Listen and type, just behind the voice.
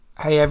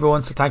Hey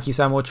everyone, so thank you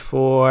so much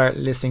for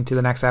listening to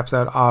the next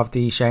episode of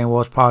the Shane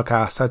Walsh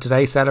podcast. So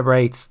today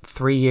celebrates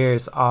 3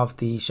 years of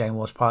the Shane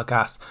Walsh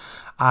podcast,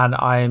 and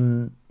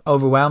I'm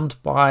overwhelmed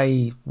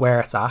by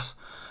where it's at.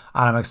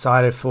 And I'm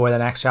excited for the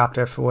next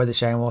chapter for the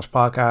Shane Walsh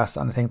podcast.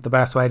 And I think the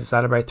best way to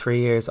celebrate 3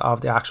 years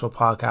of the actual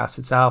podcast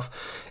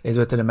itself is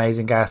with an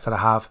amazing guest that I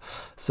have.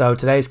 So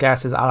today's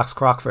guest is Alex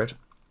Crockford.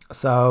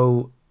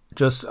 So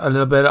just a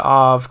little bit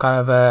of kind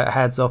of a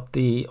heads up,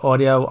 the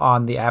audio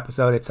on the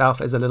episode itself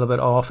is a little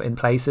bit off in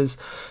places.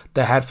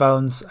 The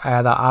headphones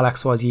that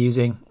Alex was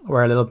using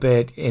were a little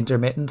bit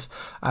intermittent,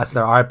 so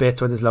there are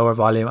bits where there's lower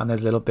volume and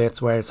there's little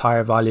bits where it's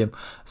higher volume.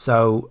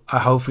 So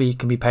hopefully you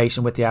can be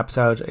patient with the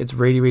episode. It's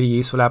really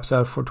useful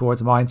episode for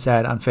towards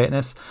mindset and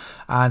fitness.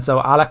 And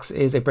so Alex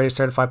is a British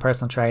certified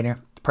personal trainer,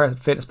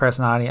 fitness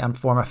personality and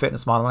former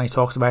fitness model, and he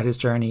talks about his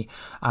journey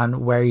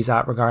and where he's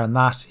at regarding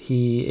that.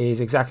 He is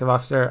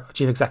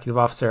chief executive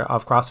officer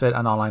of Crockford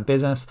and online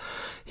business.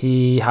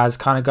 He has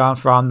kind of gone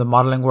from the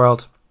modeling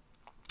world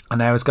and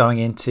now is going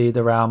into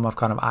the realm of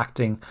kind of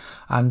acting.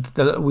 And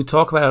we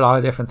talk about a lot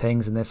of different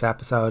things in this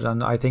episode,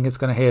 and I think it's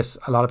going to hit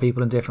a lot of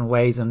people in different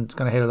ways, and it's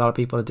going to hit a lot of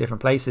people at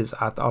different places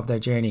of their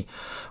journey.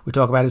 We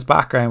talk about his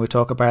background. We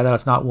talk about that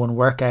it's not one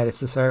workout, it's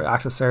the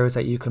act of service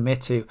that you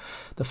commit to.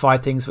 The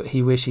 5 things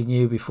he wished he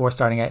knew before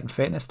starting out in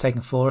fitness,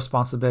 taking full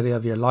responsibility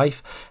of your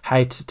life,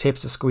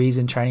 tips to squeeze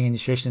in training and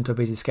nutrition into a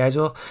busy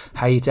schedule,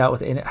 how he dealt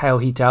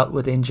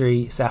with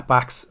injury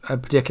setbacks,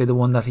 particularly the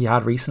one that he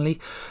had recently,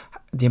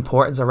 the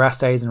importance of rest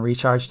days and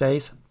recharge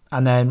days.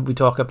 And then we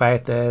talk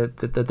about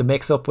the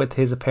mix up with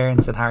his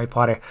appearance in Harry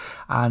Potter,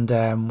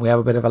 and we have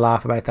a bit of a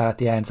laugh about that at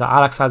the end. So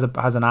Alex has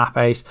an app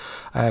out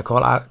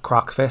called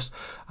Crockfit,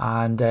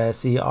 and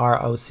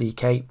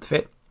CROCK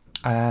Fit,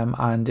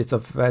 and it's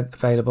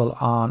available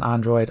on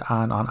Android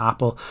and on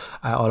Apple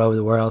all over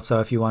the world. So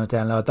if you want to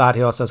download that,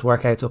 he also has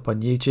workouts up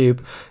on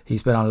YouTube.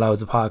 He's been on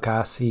loads of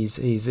podcasts.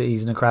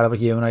 He's an incredible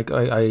human.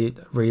 I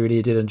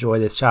really did enjoy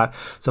this chat.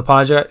 So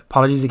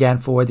apologies again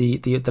for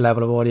the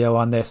level of audio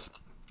on this.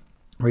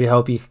 Really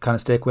hope you kind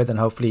of stick with it, and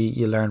hopefully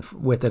you learn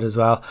with it as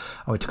well.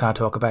 And we kind of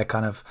talk about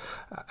kind of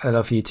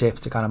a few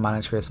tips to kind of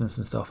manage Christmas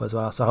and stuff as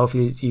well. So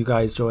hopefully you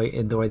guys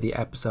enjoy the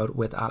episode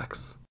with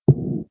Alex.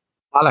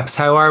 Alex,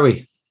 how are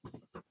we?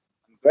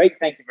 Great,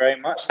 thank you very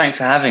much. Thanks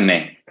for having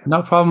me.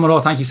 No problem at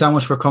all. Thank you so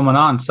much for coming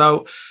on.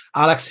 So,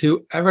 Alex,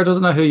 whoever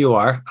doesn't know who you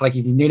are, like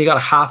you've nearly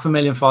got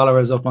 500,000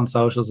 followers up on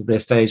socials at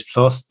this stage,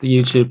 plus the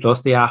YouTube,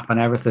 plus the app and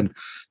everything.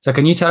 So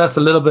can you tell us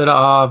a little bit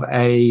of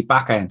a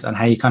background and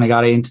how you kind of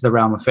got into the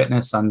realm of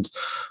fitness and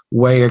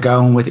where you're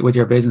going with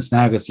your business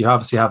now? Because you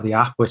obviously have the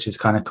app, which is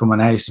kind of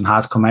coming out and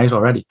has come out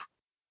already.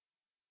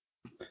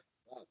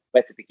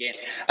 Where to begin?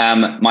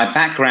 My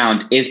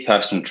background is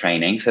personal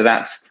training. So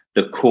that's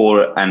the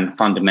core and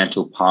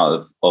fundamental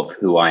part of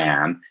who I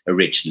am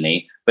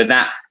originally, but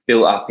that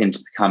built up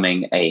into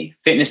becoming a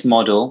fitness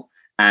model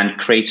and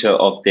creator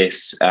of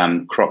this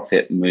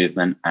Crockford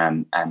movement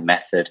and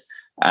method.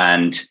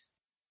 And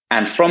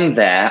from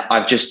there,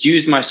 I've just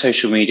used my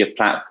social media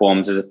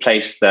platforms as a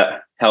place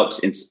that helps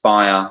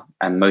inspire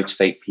and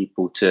motivate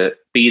people to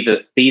be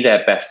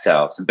their best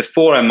selves. And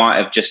before I might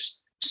have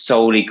just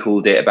solely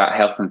called it about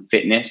health and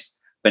fitness,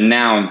 but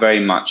now I'm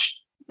very much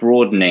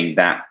broadening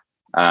that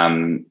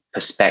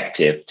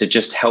perspective to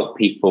just help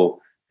people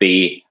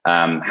be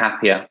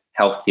happier,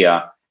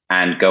 healthier,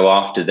 and go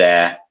after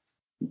their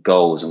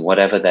goals and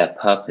whatever their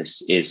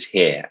purpose is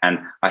here. And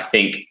I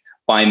think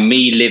by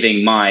me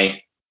living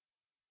my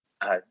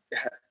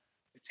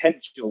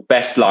potential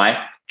best life,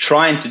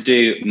 trying to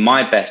do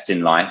my best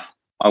in life,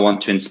 I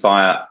want to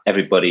inspire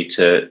everybody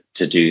to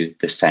do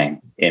the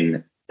same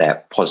in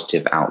their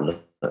positive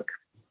outlook.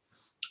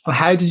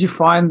 How did you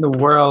find the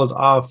world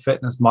of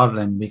fitness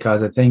modeling?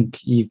 Because I think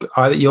you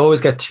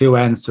always get two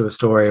ends to a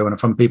story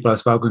from people I've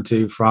spoken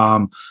to,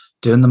 from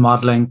doing the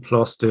modeling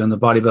plus doing the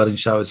bodybuilding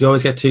shows. You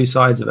always get two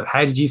sides of it.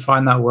 How did you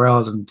find that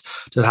world, and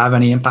did it have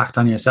any impact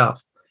on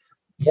yourself?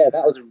 Yeah,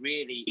 that was a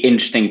really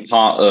interesting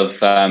part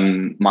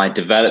of my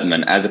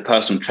development as a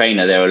personal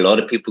trainer. There are a lot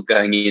of people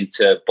going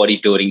into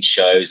bodybuilding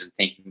shows and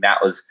thinking that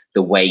was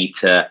the way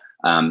to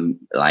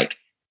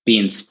be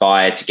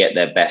inspired to get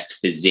their best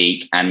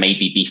physique and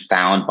maybe be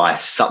found by a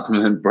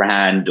supplement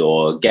brand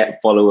or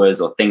get followers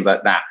or things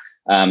like that.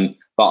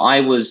 But I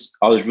was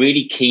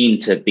really keen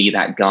to be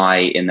that guy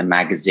in the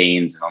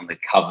magazines and on the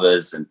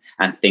covers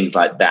and things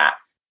like that.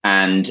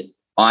 And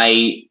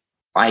I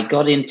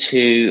got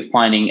into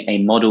finding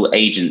a model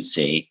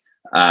agency,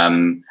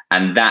 and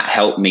that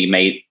helped me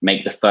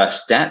make the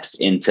first steps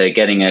into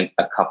getting a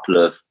couple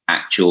of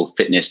actual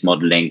fitness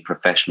modeling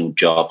professional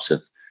jobs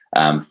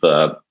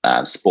for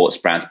sports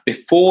brands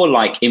before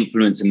like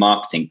influencer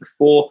marketing,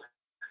 before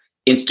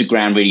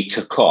Instagram really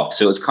took off.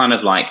 So it was kind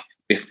of like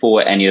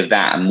before any of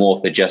that and more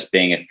for just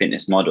being a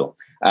fitness model.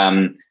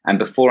 And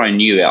before I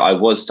knew it, I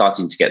was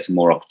starting to get some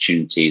more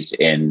opportunities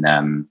in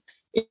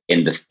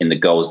the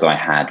goals that I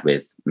had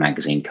with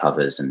magazine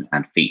covers and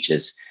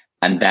features.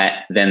 And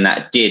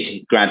that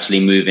did gradually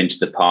move into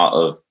the part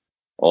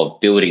of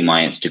building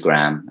my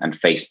Instagram and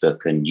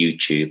Facebook and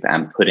YouTube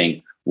and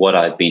putting what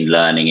I've been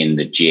learning in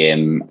the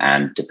gym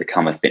and to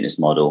become a fitness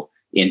model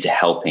into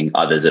helping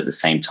others at the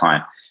same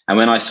time. And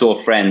when I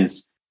saw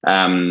friends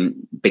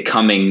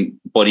becoming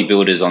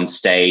bodybuilders on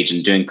stage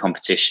and doing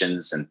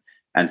competitions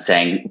and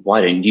saying,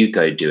 why don't you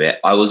go do it?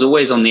 I was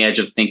always on the edge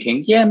of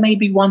thinking, yeah,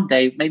 maybe one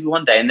day.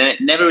 And then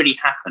it never really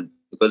happened,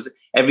 because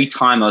every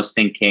time I was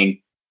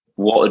thinking,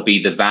 what would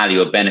be the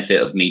value or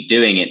benefit of me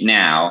doing it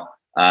now?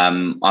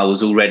 I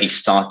was already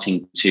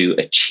starting to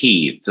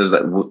achieve.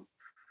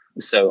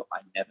 So I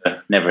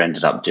never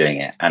ended up doing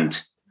it.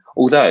 And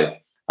although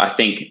I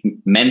think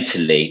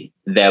mentally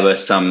there were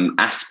some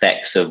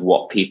aspects of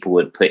what people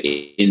would put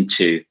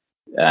into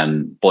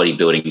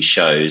bodybuilding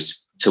shows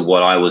to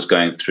what I was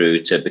going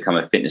through to become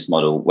a fitness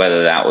model,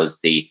 whether that was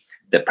the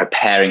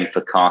preparing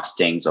for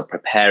castings or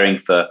preparing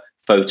for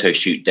photo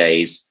shoot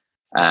days,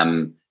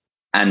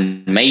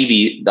 and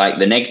maybe like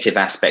the negative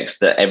aspects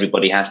that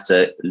everybody has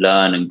to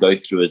learn and go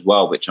through as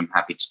well, which I'm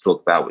happy to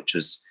talk about, which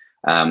was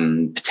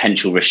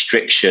potential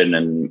restriction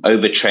and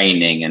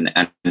overtraining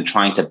and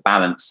trying to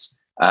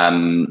balance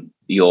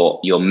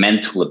your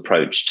mental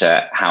approach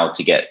to how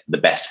to get the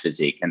best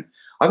physique. And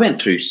I went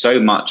through so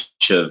much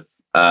of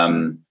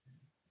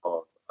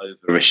over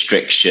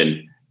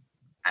restriction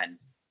and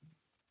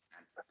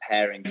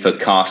preparing for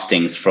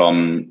castings,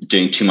 from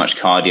doing too much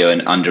cardio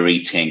and under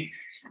eating,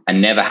 and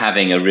never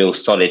having a real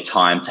solid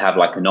time to have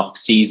like an off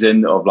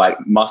season of like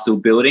muscle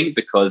building,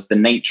 because the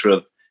nature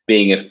of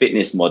being a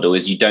fitness model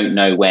is you don't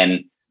know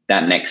when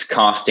that next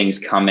casting's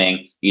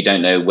coming. You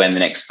don't know when the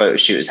next photo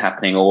shoot is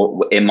happening,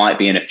 or it might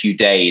be in a few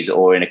days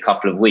or in a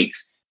couple of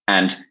weeks.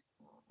 And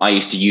I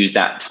used to use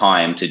that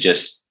time to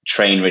just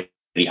train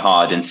really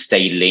hard and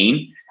stay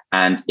lean.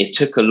 And it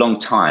took a long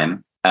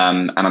time.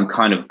 And I'm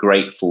kind of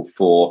grateful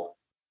for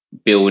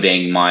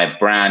building my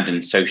brand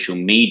and social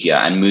media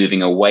and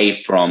moving away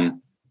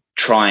from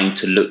trying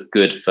to look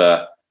good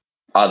for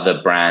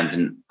other brands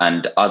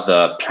and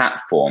other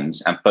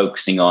platforms, and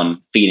focusing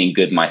on feeling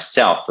good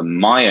myself and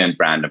my own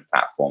brand and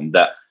platform,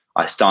 that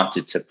I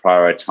started to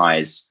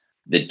prioritize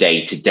the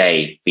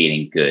day-to-day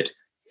feeling good,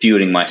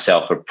 fueling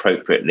myself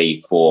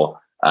appropriately for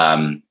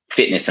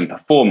fitness and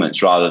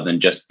performance, rather than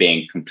just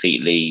being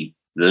completely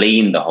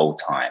lean the whole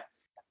time.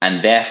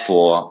 And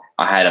therefore,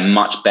 I had a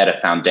much better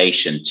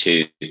foundation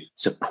to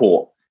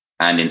support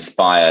and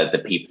inspire the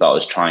people that I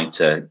was trying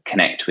to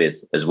connect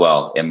with as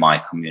well in my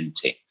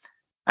community.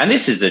 And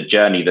this is a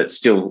journey that's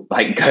still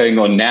like going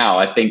on now.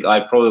 I think I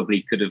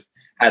probably could have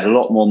had a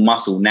lot more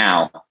muscle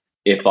now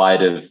if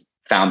I'd have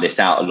found this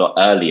out a lot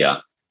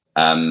earlier,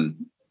 rather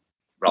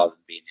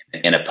than being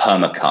in a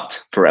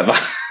permacut forever.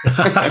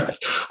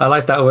 I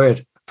like that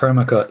word,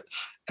 permacut.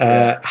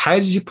 How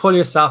did you pull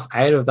yourself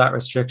out of that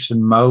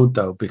restriction mode,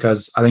 though?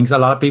 Because I think a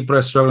lot of people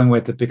are struggling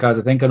with it, because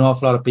I think an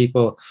awful lot of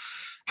people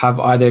have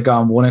either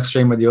gone one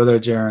extreme or the other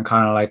during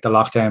kind of like the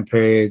lockdown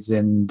periods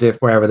in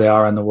wherever they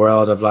are in the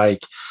world, of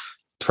like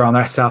throwing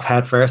themselves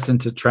head first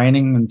into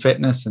training and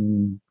fitness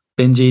and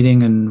binge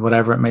eating and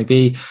whatever it may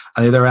be.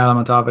 And the other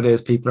element of it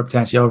is people are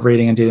potentially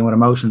overeating and dealing with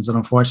emotions. And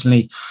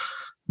unfortunately,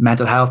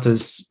 mental health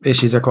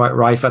issues are quite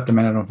rife at the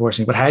minute,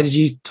 unfortunately. But how did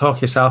you talk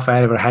yourself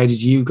out of it? How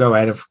did you go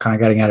out of kind of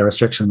getting out of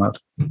restriction mode?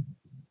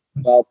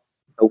 Well,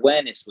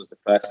 awareness was the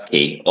first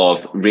key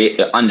of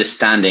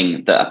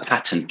understanding that a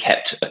pattern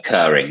kept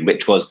occurring,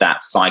 which was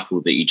that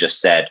cycle that you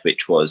just said,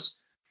 which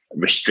was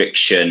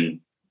restriction,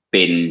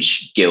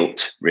 binge,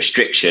 guilt,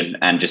 restriction,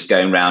 and just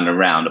going round and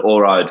round.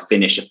 Or I would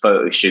finish a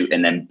photo shoot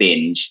and then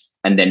binge,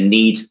 and then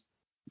need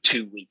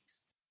 2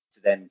 weeks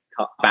to then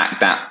cut back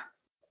that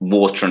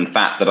water and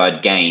fat that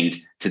I'd gained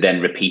to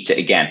then repeat it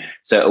again.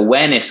 So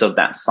awareness of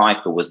that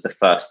cycle was the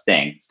first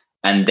thing.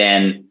 And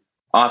then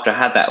after I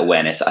had that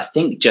awareness, I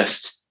think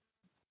just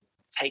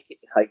take it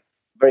like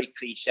very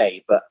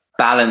cliche, but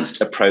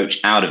balanced approach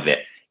out of it.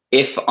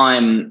 If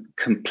I'm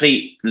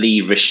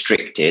completely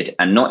restricted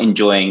and not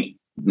enjoying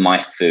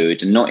my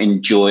food and not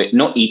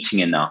eating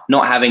enough,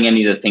 not having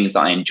any of the things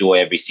that I enjoy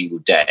every single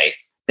day,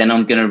 then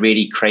I'm going to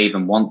really crave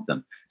and want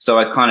them. So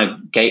I kind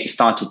of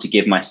started to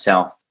give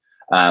myself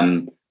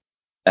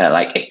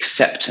like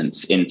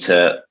acceptance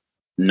into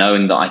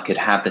knowing that I could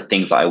have the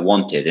things that I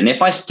wanted. And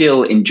if I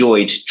still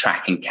enjoyed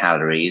tracking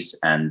calories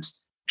and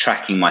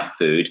tracking my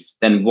food,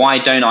 then why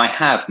don't I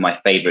have my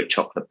favorite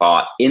chocolate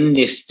bar in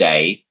this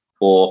day,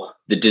 or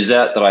the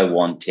dessert that I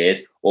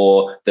wanted,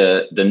 or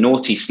the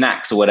naughty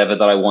snacks or whatever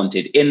that I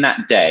wanted in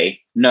that day,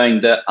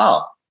 knowing that,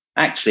 oh,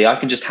 actually, I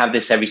can just have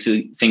this every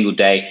single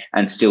day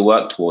and still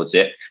work towards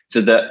it,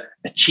 so that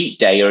a cheat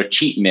day or a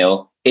cheat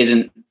meal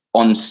isn't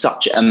on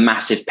such a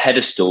massive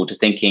pedestal to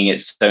thinking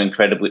it's so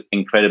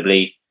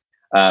incredibly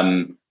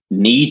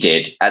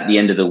needed at the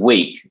end of the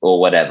week or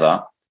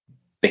whatever,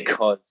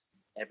 because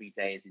every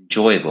day is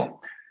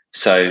enjoyable.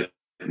 So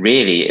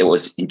really, it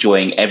was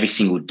enjoying every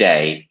single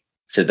day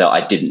so that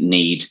I didn't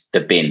need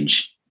the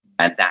binge,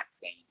 and that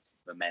gained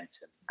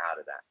momentum out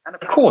of that. And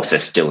of course,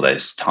 there's still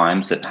those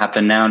times that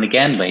happen now and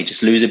again where you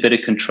just lose a bit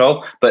of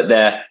control, but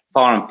they're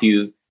far and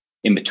few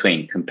in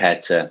between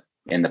compared to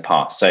in the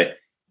past. So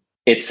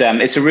it's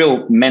a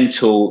real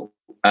mental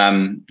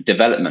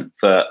development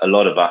for a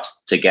lot of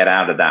us to get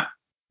out of that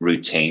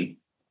routine.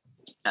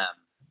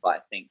 But I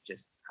think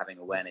just having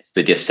awareness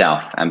with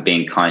yourself and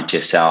being kind to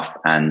yourself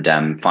and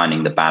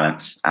finding the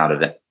balance out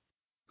of it.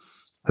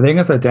 I think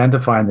it's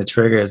identifying the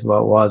triggers.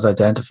 What was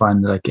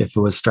identifying, like if it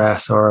was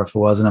stress or if it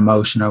was an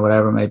emotion or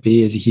whatever it may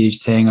be, is a huge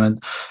thing.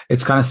 And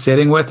it's kind of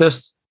sitting with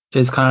it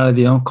is kind of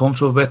the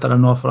uncomfortable bit that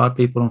an awful lot of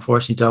people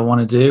unfortunately don't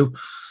want to do.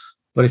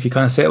 But if you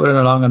kind of sit with it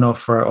long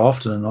enough or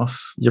often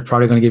enough, you're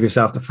probably going to give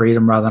yourself the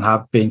freedom rather than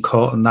have being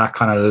caught in that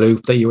kind of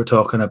loop that you were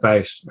talking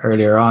about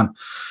earlier on.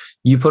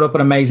 You put up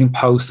an amazing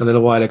post a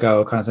little while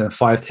ago, kind of saying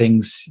 5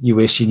 things you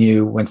wish you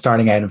knew when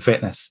starting out in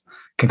fitness.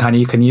 Can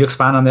you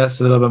expand on this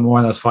a little bit more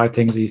on those 5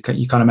 things that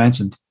you kind of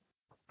mentioned?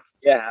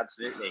 Yeah,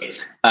 absolutely.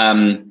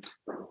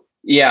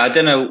 I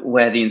don't know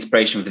where the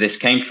inspiration for this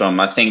came from.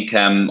 I think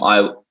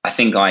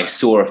I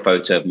saw a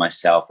photo of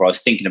myself, or I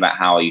was thinking about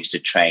how I used to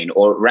train,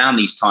 or around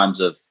these times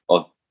of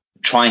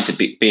trying to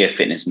be a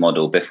fitness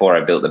model before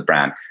I built the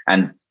brand.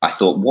 And I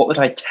thought, what would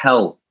I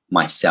tell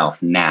myself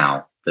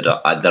now that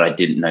I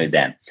didn't know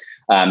then?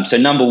 So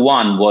number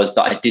 1 was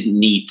that I didn't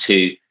need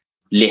to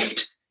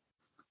lift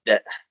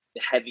the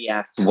heavy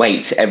ass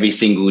weight every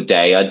single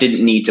day. I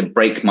didn't need to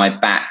break my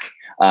back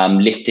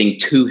lifting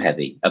too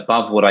heavy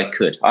above what I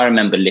could. I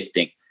remember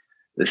lifting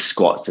the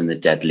squats and the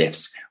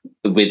deadlifts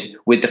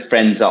with the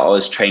friends that I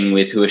was training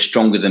with who were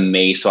stronger than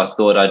me. So I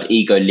thought I'd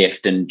ego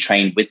lift and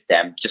train with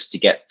them just to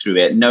get through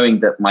it,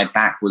 knowing that my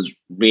back was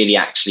really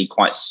actually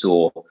quite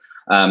sore.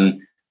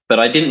 But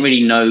I didn't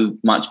really know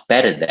much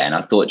better then.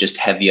 I thought just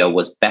heavier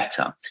was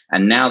better.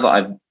 And now that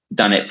I've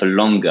done it for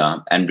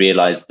longer and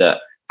realized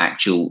that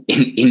actual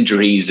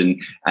injuries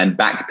and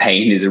back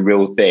pain is a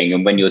real thing.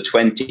 And when you're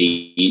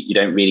 20, you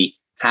don't really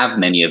have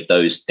many of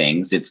those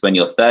things. It's when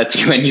you're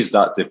 30 when you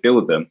start to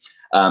feel them.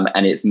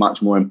 And it's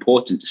much more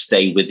important to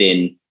stay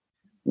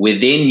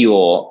within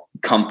your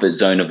comfort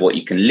zone of what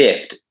you can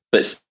lift,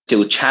 but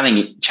still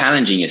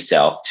challenging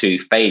yourself to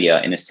failure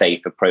in a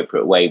safe,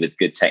 appropriate way with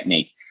good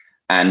technique.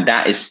 And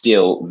that is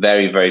still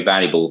very, very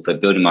valuable for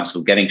building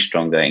muscle, getting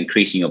stronger,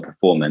 increasing your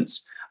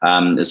performance,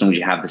 as long as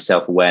you have the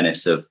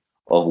self-awareness of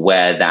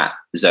where that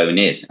zone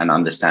is and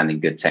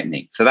understanding good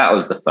technique. So that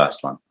was the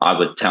first one. I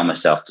would tell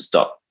myself to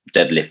stop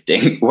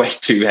deadlifting way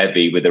too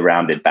heavy with a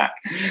rounded back.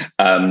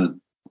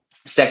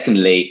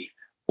 Secondly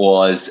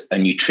was a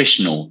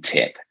nutritional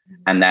tip,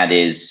 and that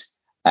is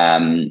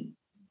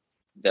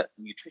that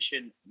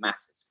nutrition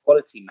matters,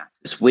 quality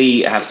matters.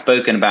 We have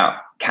spoken about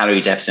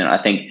calorie deficit. I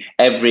think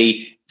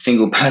every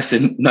single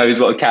person knows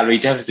what a calorie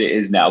deficit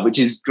is now, which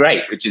is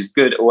great, which is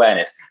good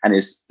awareness, and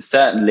is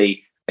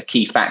certainly a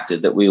key factor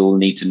that we all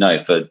need to know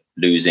for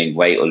losing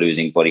weight or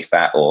losing body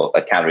fat or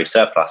a calorie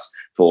surplus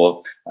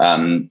for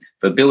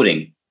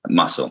building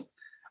muscle.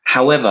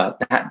 However,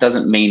 that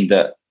doesn't mean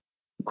that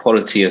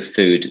quality of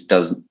food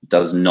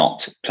does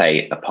not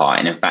play a part.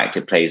 And in fact,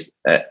 it plays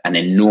an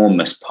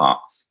enormous part.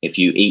 If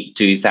you eat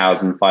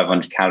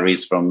 2,500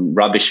 calories from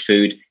rubbish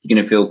food, you're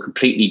going to feel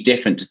completely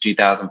different to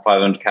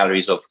 2,500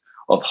 calories of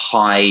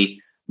high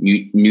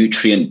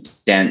nutrient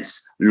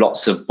dense,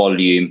 lots of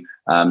volume,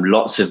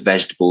 lots of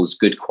vegetables,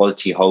 good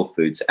quality whole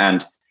foods.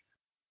 And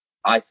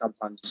I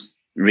sometimes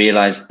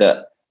realize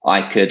that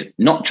I could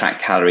not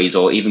track calories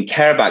or even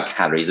care about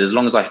calories. As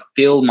long as I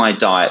fill my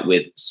diet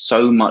with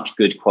so much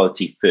good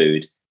quality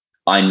food,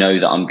 I know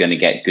that I'm going to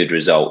get good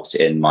results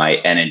in my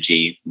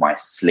energy, my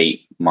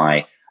sleep,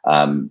 my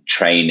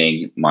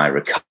training, my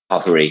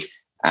recovery,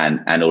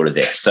 and all of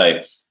this.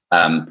 So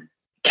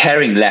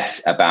caring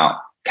less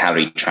about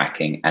calorie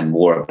tracking and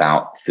more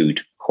about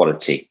food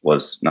quality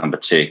was number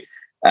 2.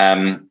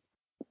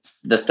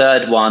 The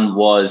third one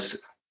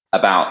was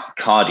about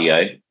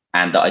cardio,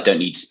 and that I don't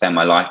need to spend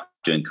my life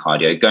doing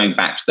cardio. Going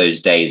back to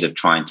those days of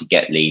trying to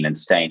get lean and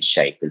stay in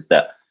shape, is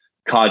that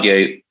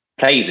cardio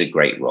plays a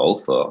great role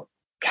for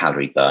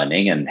calorie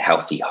burning and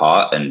healthy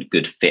heart and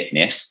good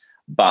fitness.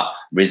 But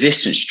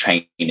resistance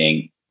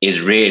training is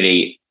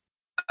really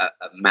a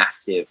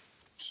massive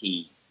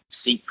key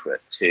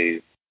secret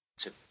to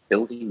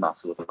building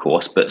muscle, of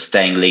course, but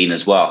staying lean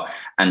as well.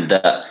 And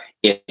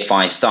if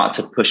I start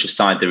to push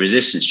aside the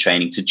resistance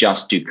training to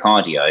just do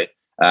cardio,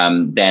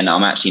 then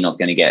I'm actually not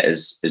going to get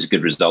as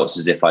good results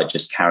as if I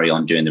just carry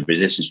on doing the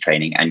resistance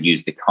training and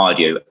use the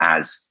cardio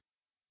as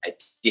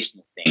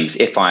additional things,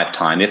 if I have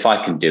time, if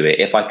I can do it,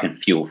 if I can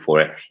fuel for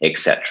it,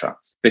 etc.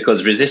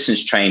 Because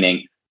resistance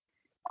training,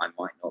 I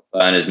might not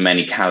burn as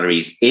many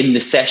calories in the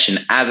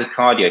session as a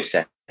cardio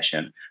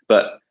session,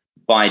 but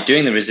by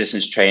doing the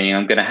resistance training,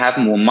 I'm going to have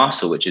more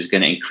muscle, which is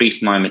going to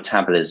increase my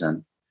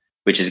metabolism,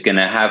 which is going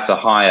to have a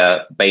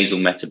higher basal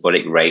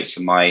metabolic rate.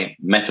 So my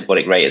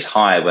metabolic rate is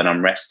higher when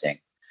I'm resting.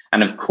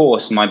 And of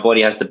course, my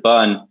body has to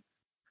burn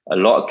a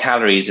lot of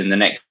calories in the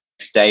next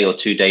day or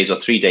 2 days or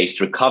 3 days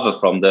to recover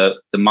from the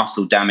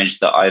muscle damage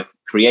that I've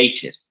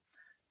created,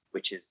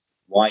 which is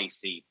why you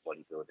see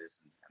bodybuilders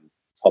and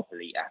top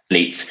elite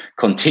athletes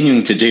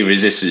continuing to do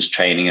resistance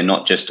training and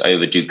not just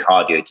overdo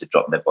cardio to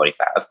drop their body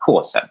fat. Of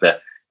course, at the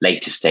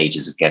later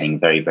stages of getting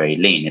very, very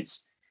lean,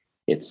 it's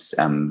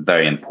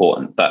very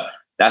important. But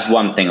that's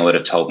one thing I would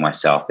have told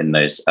myself in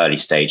those early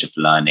stage of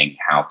learning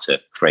how to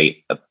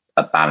create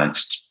a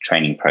balanced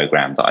training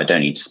program, that I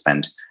don't need to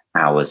spend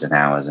hours and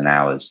hours and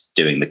hours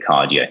doing the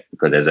cardio,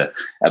 because there's a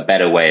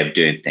better way of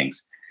doing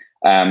things.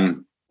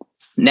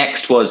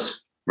 Next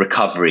was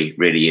recovery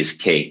really is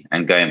key.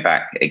 And going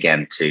back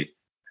again to,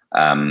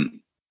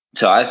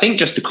 so I think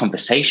just the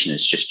conversation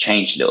has just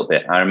changed a little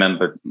bit. I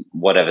remember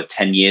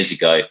 10 years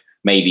ago,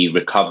 maybe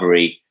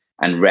recovery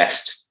and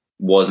rest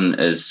wasn't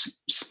as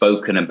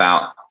spoken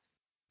about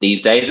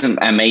these days.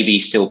 And maybe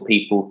still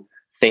people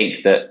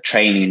think that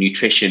training and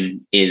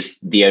nutrition is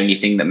the only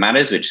thing that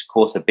matters, which of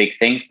course are big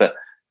things, but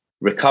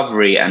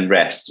recovery and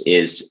rest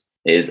is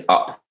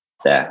up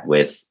there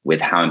with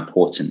how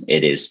important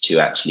it is to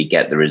actually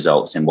get the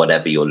results in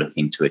whatever you're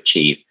looking to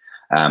achieve,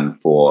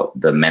 for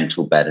the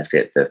mental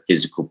benefit, the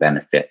physical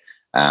benefit,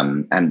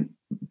 and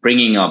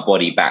bringing our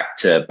body back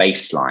to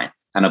baseline.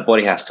 And our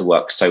body has to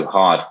work so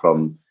hard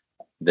from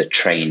the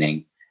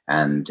training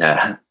and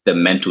the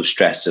mental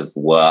stress of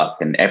work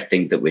and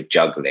everything that we're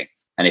juggling.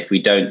 And if we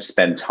don't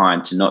spend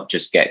time to not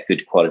just get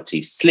good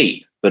quality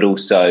sleep, but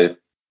also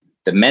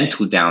the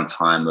mental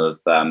downtime of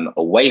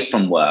away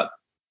from work,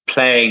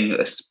 playing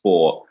a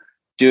sport,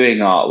 doing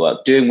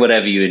artwork, doing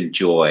whatever you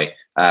enjoy,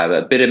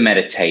 a bit of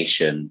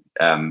meditation,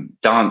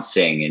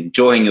 dancing,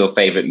 enjoying your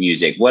favorite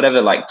music,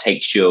 whatever like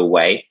takes you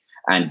away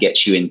and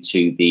gets you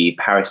into the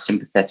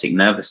parasympathetic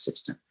nervous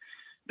system,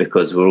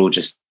 because we're all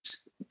just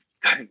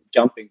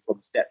jumping from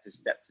step to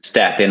step to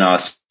step in our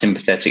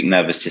sympathetic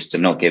nervous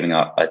system, not giving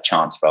a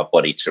chance for our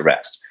body to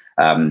rest.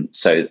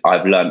 So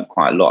I've learned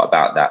quite a lot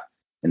about that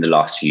in the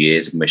last few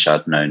years, and wish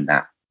I'd known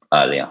that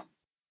earlier.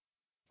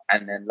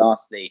 And then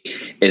lastly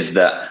is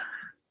that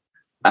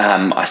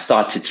I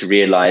started to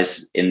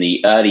realize in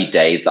the early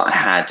days that I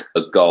had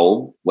a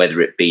goal,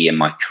 whether it be in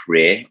my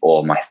career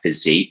or my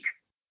physique,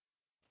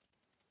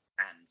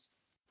 and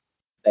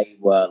they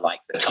were like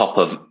the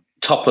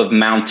top of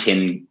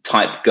mountain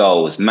type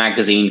goals,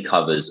 magazine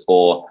covers,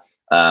 or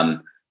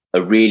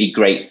a really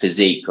great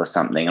physique or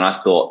something. And I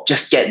thought,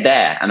 just get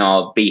there and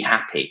I'll be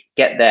happy.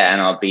 Get there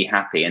and I'll be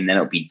happy, and then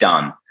it'll be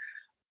done.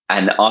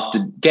 And after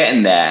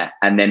getting there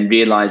and then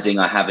realizing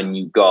I have a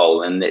new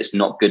goal and it's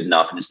not good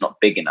enough and it's not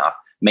big enough,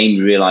 made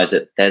me realize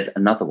that there's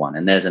another one,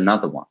 and there's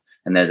another one,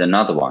 and there's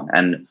another one.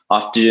 And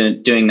after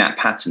doing that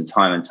pattern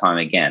time and time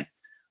again,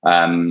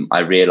 I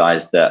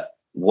realized that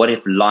what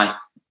if life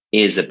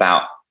is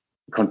about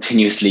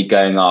continuously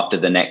going after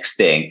the next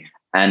thing?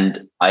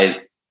 And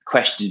I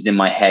questioned in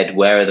my head,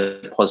 where are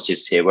the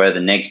positives here? Where are the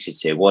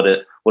negatives here? What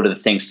are the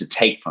things to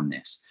take from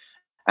this?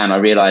 And I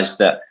realized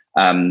that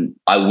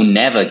I will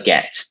never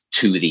get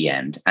to the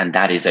end, and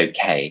that is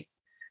okay,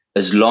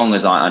 as long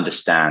as I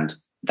understand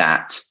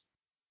that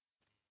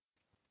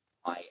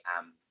I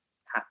am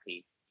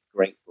happy,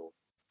 grateful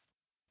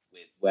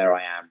with where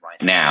I am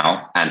right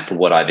now and for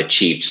what I've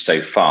achieved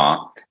so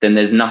far. Then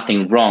there's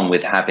nothing wrong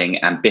with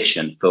having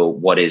ambition for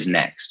what is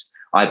next.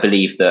 I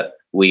believe that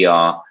we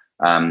are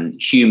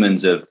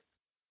humans of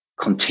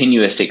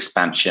continuous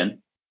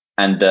expansion,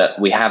 and that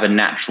we have a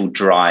natural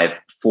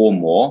drive for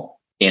more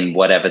in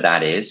whatever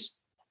that is.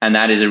 And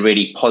that is a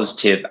really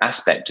positive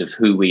aspect of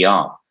who we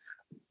are,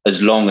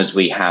 as long as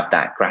we have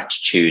that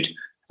gratitude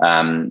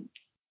and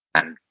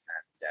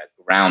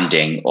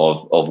grounding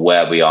of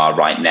where we are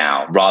right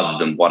now, rather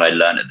than what I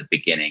learned at the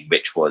beginning,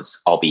 which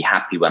was, I'll be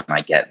happy when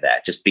I get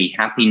there. Just be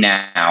happy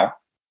now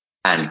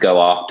and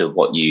go after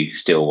what you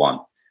still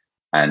want.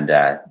 And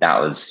that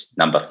was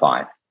number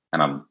 5.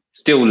 And I'm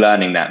still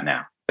learning that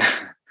now.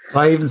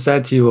 I even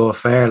said to you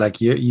off air,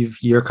 like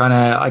you're kind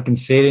of, I can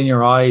see it in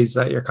your eyes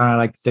that you're kind of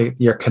like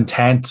you're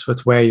content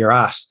with where you're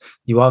at.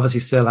 You obviously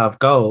still have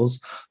goals,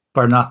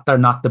 but they're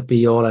not the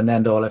be all and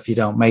end all if you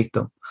don't make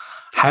them.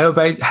 How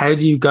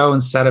do you go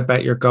and set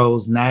about your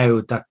goals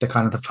now that the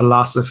kind of the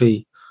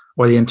philosophy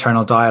or the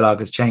internal dialogue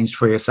has changed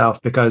for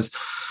yourself? Because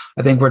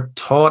I think we're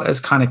taught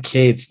as kind of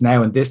kids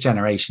now in this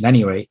generation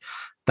anyway,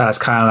 that it's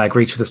kind of like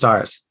reach for the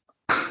stars.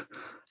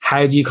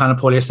 How do you kind of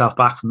pull yourself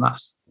back from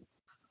that?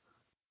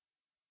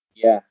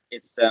 Yeah,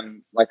 it's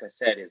like I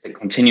said, it's a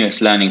continuous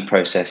learning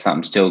process that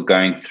I'm still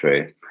going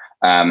through.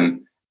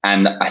 And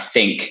I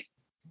think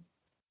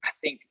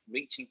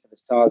reaching for the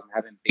stars and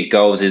having big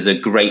goals is a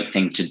great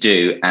thing to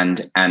do,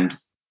 and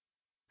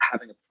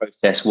having a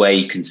process where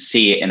you can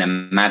see it and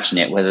imagine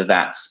it, whether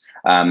that's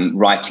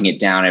writing it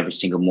down every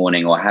single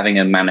morning, or having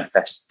a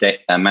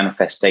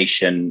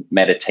manifestation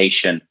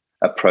meditation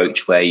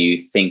approach where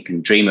you think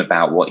and dream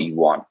about what you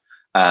want,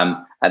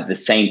 at the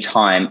same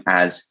time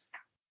as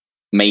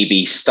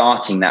maybe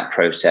starting that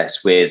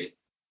process with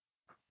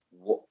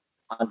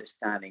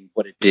understanding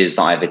what it is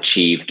that I've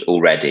achieved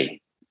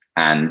already,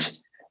 and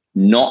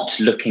not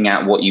looking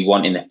at what you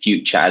want in the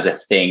future as a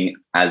thing,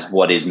 as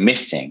what is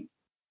missing.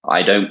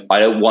 I don't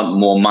want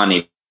more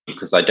money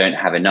because I don't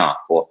have enough,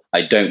 or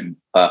I don't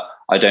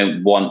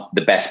want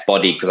the best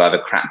body because I have a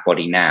crap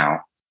body now,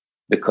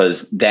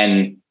 because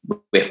then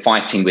we're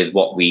fighting with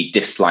what we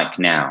dislike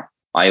now.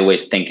 I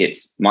always think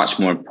it's much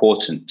more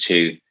important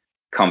to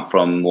come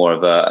from more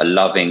of a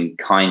loving,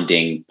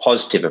 kinding,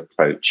 positive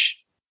approach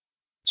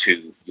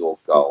to your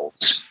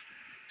goals,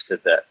 so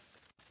that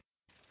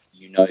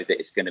you know that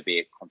it's going to be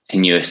a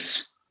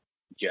continuous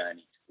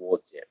journey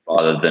towards it,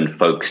 rather than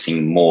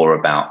focusing more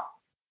about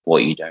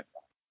what you don't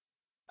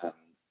like.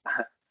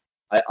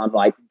 I'm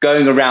like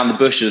going around the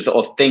bushes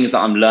of things that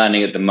I'm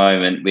learning at the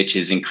moment, which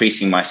is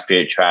increasing my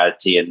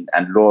spirituality and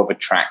law of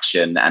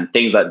attraction and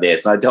things like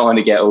this. I don't want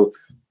to get all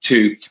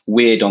too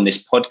weird on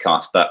this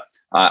podcast, but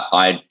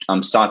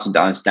I'm starting to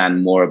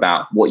understand more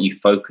about what you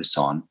focus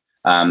on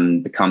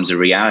becomes a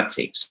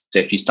reality. So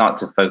if you start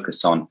to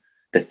focus on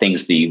the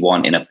things that you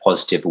want in a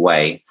positive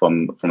way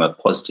from a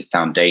positive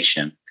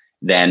foundation,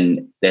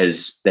 then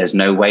there's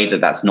no way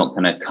that that's not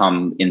going to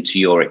come into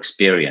your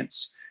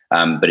experience.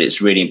 But it's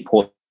really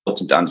important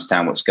to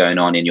understand what's going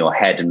on in your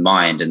head and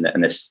mind,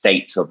 and the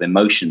states of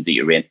emotion that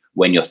you're in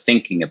when you're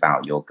thinking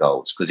about your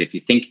goals. Because if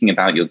you're thinking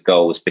about your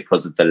goals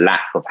because of the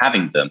lack of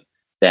having them,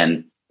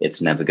 then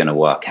it's never going to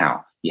work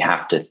out. You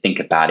have to think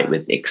about it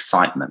with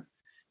excitement.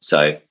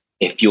 So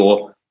if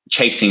you're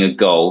chasing a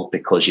goal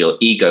because your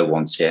ego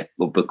wants it,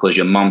 or because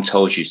your mum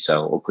told you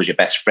so, or because your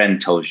best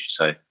friend told you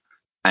so,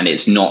 and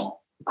it's not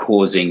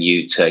causing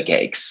you to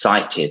get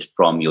excited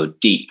from your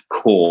deep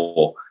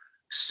core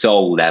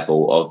soul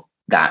level of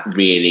that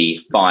really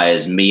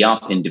fires me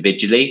up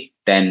individually,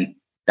 then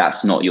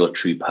that's not your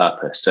true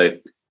purpose. So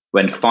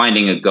when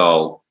finding a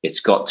goal, it's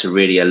got to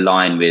really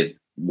align with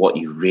what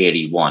you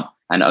really want,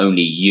 and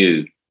only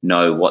you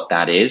know what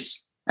that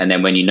is. And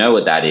then when you know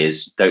what that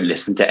is, don't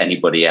listen to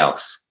anybody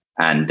else,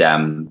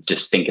 and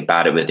just think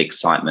about it with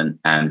excitement,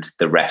 and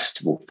the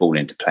rest will fall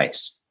into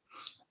place.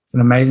 It's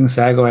an amazing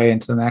segue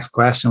into the next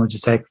question, which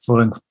is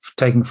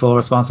taking full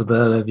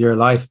responsibility of your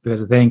life,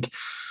 because I think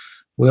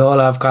we all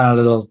have kind of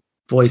little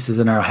voices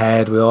in our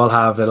head. We all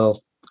have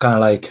little kind of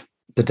like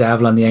the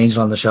devil and the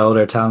angel on the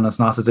shoulder telling us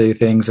not to do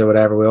things or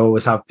whatever. We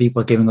always have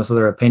people giving us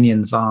other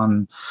opinions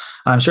on.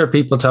 I'm sure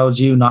people told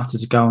you not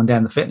to go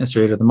down the fitness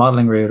route or the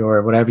modeling route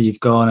or whatever you've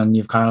gone, and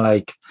you've kind of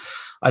like,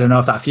 I don't know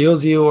if that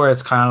fuels you, or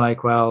it's kind of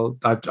like, well,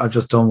 I've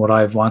just done what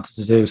I've wanted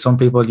to do. Some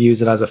people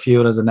use it as a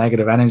fuel, as a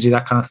negative energy,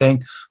 that kind of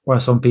thing, or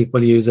some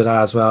people use it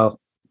as, well,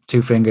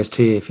 two fingers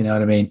to you, if you know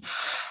what I mean.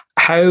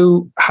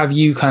 How have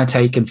you kind of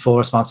taken full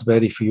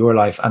responsibility for your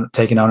life and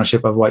taken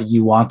ownership of what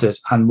you wanted,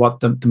 and what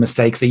the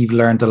mistakes that you've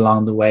learned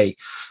along the way?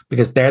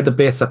 Because they're the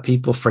bits that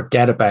people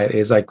forget about,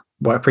 is like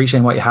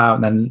appreciating what you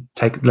have and then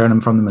learn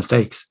them from the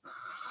mistakes.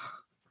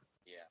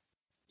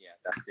 Yeah,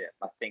 that's it.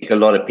 I think a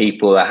lot of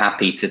people are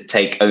happy to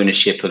take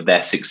ownership of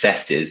their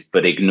successes,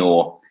 but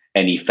ignore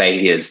any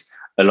failures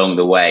along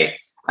the way.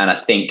 And I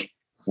think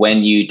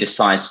when you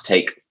decide to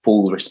take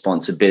full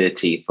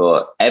responsibility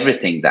for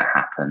everything that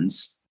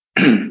happens,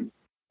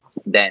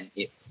 then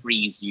it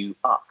frees you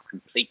up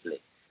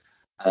completely,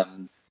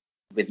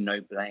 with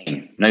no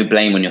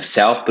blame on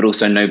yourself, but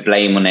also no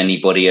blame on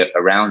anybody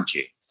around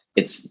you.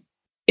 It's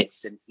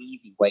an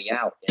easy way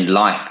out in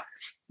life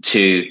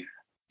to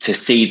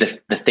see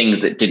the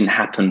things that didn't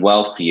happen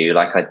well for you.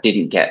 Like, I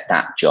didn't get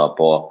that job,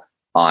 or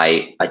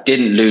I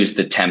didn't lose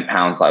the 10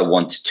 pounds that I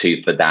wanted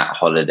to for that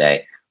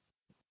holiday.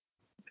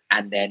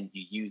 And then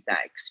you use that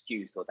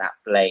excuse or that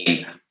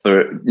blame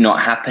for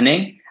not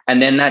happening.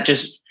 And then that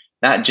just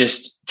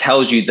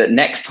tells you that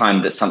next time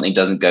that something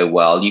doesn't go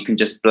well, you can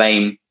just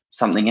blame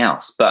something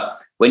else.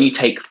 But when you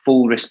take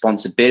full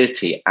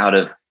responsibility out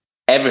of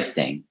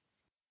everything,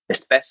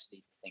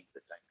 especially things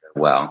that don't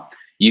go well,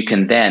 you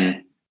can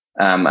then,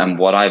 and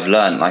what I've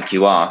learned, like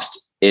you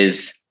asked,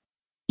 is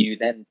you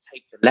then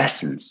take the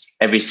lessons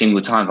every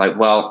single time. Like,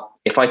 well,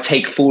 if I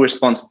take full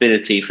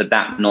responsibility for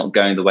that not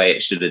going the way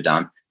it should have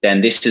done,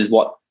 then this is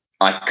what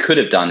I could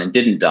have done and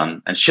didn't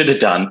done and should have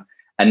done.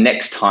 And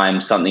next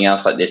time something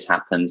else like this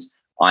happens,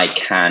 I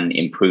can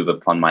improve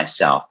upon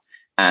myself.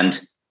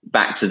 And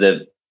back to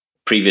the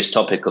previous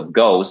topic of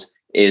goals,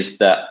 is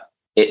that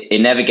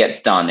it never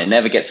gets done, it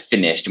never gets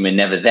finished, and we're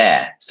never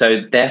there.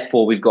 So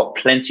therefore, we've got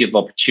plenty of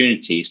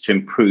opportunities to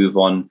improve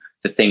on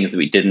the things that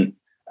we didn't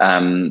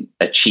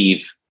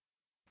achieve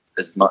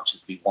as much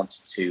as we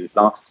wanted to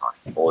last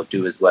time, or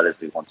do as well as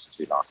we wanted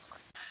to last time.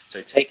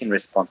 So taking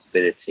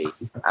responsibility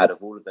out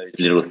of all of those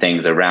little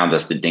things around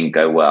us that didn't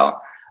go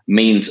well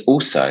means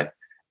also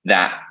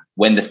that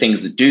when the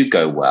things that do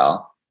go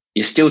well,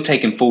 you're still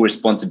taking full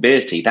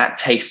responsibility. That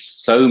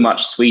tastes so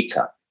much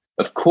sweeter.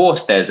 Of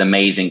course, there's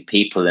amazing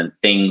people and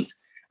things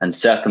and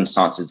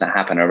circumstances that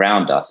happen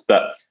around us.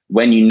 But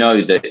when you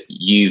know that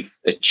you've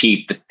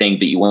achieved the thing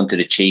that you wanted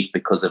to achieve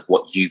because of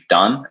what you've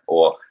done,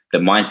 or the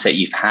mindset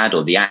you've had,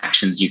 or the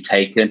actions you've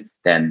taken,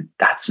 then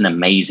that's an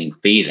amazing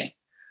feeling.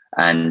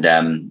 And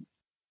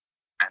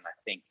I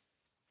think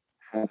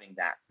having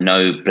that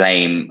no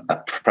blame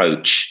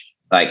approach,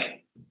 like,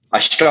 I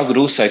struggled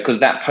also because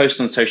that post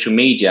on social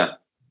media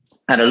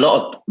had a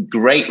lot of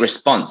great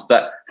response,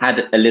 but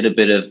had a little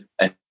bit of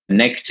a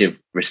negative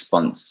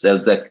response. There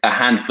was a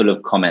handful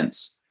of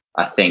comments,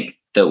 I think,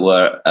 that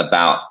were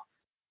about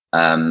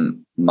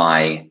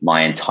my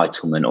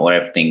entitlement, or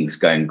everything's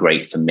going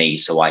great for me,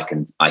 so I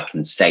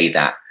can say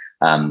that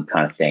kind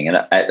of thing. And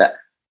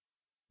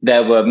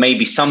there were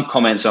maybe some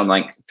comments on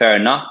like, fair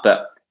enough,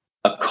 but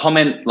a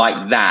comment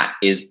like that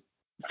is,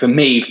 for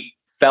me,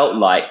 felt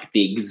like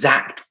the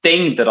exact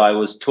thing that I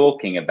was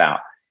talking about.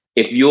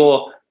 If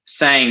you're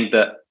saying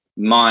that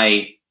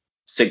my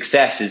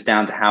success is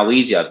down to how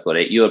easy I've got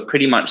it, you're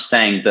pretty much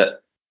saying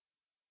that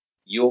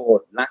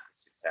your lack of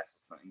success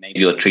is something. Maybe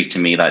you're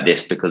treating me like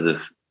this because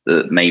of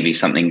maybe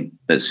something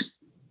that's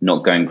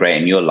not going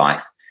great in your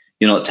life.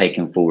 You're not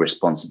taking full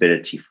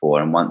responsibility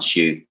for. And once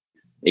you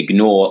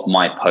ignore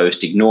my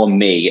post, ignore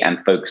me,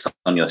 and focus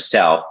on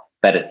yourself,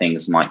 better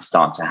things might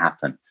start to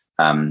happen.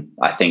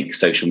 I think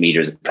social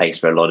media is a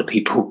place where a lot of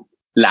people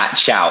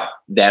latch out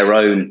their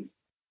own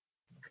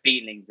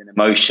feelings and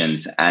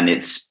emotions, and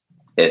it's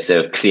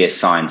a clear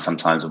sign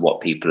sometimes of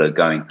what people are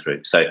going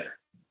through. So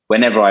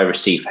whenever I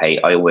receive hate,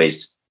 I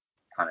always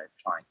kind of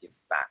try and give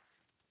back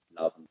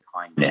love and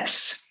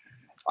kindness.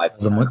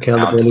 Kill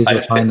the bullies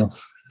with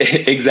kindness.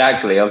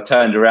 Exactly. I've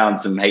turned around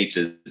some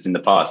haters in the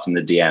past in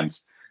the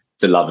DMs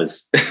to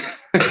lovers.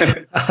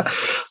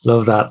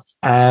 Love that.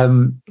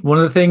 One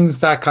of the things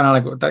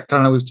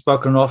that we've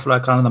spoken an awful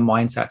lot kind of the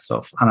mindset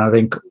stuff, and I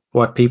think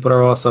what people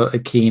are also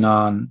keen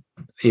on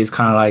is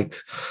kind of like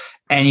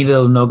any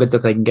little nugget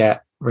that they can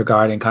get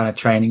regarding kind of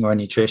training or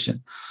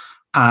nutrition.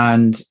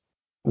 And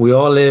we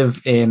all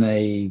live in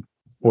a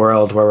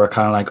world where we're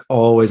kind of like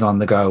always on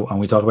the go, and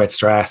we talk about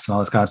stress and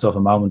all this kind of stuff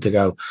a moment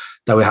ago,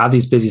 that we have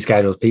these busy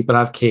schedules. People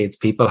have kids,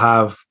 people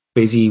have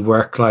busy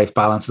work-life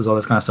balances, all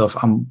this kind of stuff.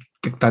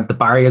 The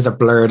barriers are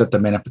blurred at the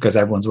minute because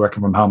everyone's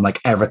working from home, like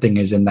everything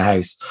is in the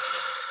house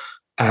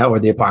or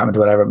the apartment,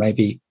 whatever it may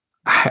be.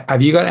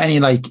 Have you got any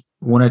like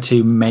one or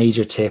two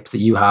major tips that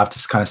you have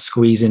to kind of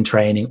squeeze in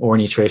training or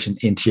nutrition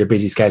into your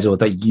busy schedule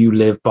that you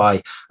live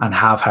by and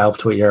have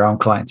helped with your own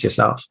clients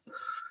yourself?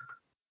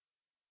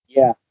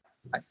 Yeah,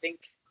 I think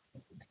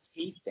the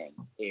key thing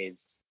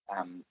is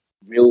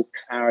real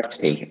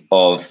clarity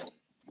of,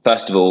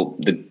 first of all,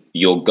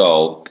 your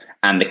goal,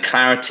 and the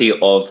clarity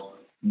of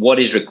what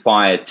is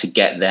required to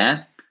get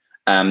there.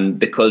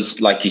 Because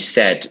like you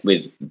said,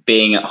 with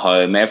being at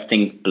home,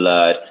 everything's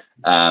blurred.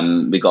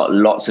 We got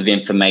lots of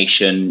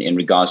information in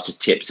regards to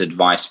tips,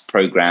 advice,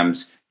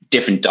 programs,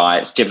 different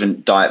diets,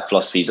 different diet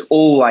philosophies,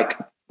 all like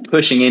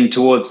pushing in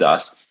towards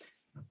us.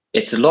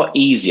 It's a lot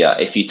easier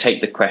if you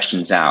take the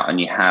questions out and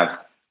you have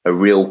a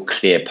real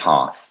clear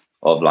path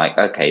of like,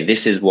 okay,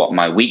 this is what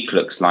my week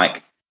looks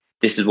like.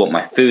 This is what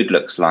my food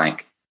looks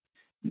like.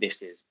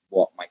 This is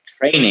what my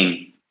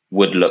training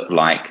would look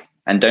like.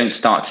 And don't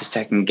start to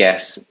second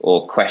guess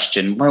or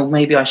question, well,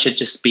 maybe I should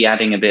just be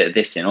adding a bit of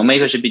this in, or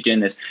maybe I should be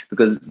doing this,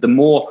 because the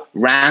more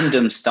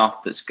random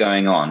stuff that's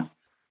going on,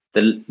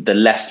 the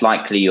less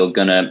likely you're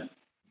going to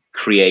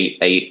create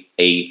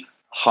a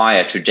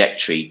higher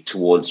trajectory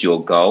towards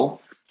your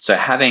goal. So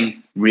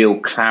having real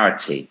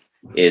clarity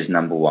is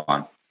number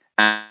one.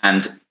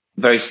 And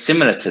very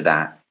similar to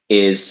that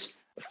is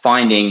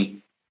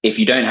finding, if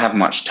you don't have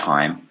much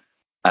time,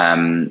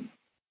 and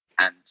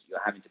you're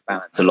having to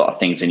balance a lot of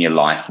things in your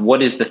life,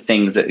 what is the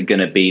things that are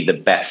going to be the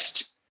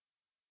best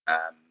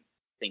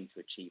thing to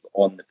achieve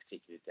on the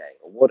particular day?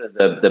 Or what are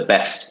the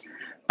best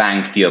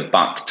bang for your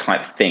buck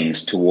type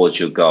things towards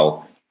your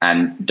goal?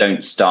 And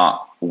don't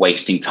start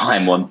wasting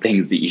time on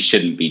things that you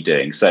shouldn't be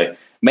doing. So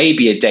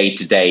maybe a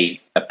day-to-day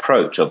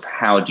approach of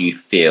how do you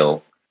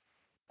feel?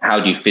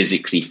 How do you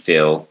physically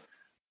feel?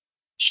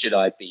 Should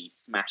I be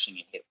smashing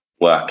a hip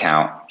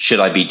workout? Should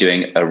I be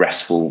doing a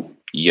restful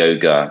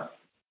yoga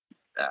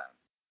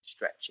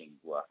stretching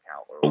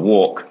workout or a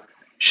walk?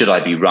 Should I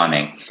be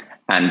running?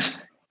 And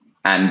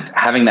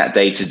having that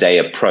day-to-day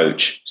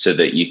approach so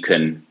that you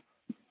can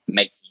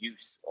make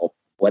use of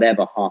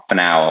whatever half an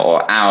hour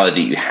or hour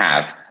that you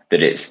have,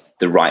 that it's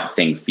the right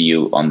thing for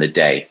you on the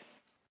day.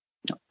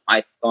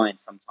 I find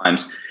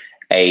sometimes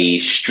a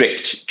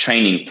strict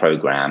training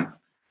program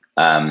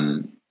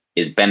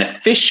is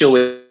beneficial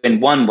in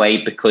one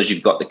way because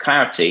you've got the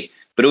clarity,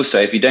 but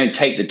also if you don't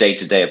take the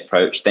day-to-day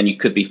approach, then you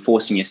could be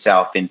forcing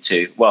yourself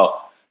into,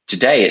 well,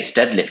 today it's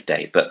deadlift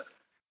day, but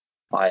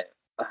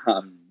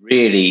I'm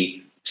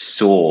really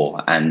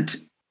sore and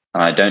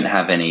I don't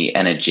have any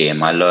energy and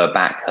my lower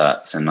back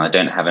hurts and I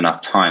don't have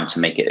enough time to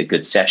make it a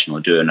good session or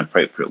do an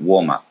appropriate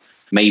warm-up.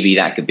 Maybe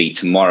that could be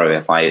tomorrow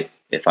if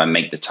I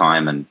make the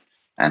time and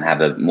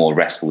have a more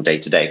restful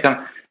day-to-day,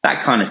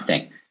 that kind of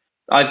thing.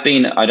 I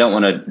don't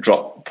want to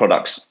drop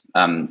products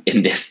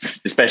in this,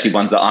 especially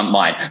ones that aren't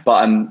mine, but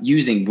I'm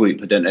using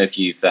Whoop. I don't know if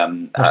you've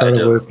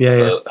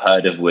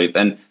heard of Whoop,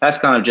 and that's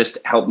kind of just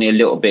helped me a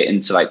little bit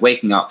into like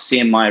waking up,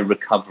 seeing my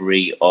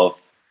recovery of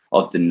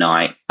the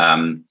night,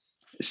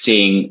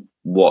 seeing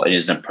what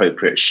is an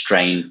appropriate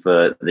strain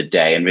for the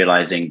day, and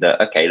realizing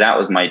that, okay, that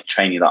was my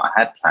training that I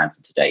had planned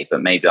for today,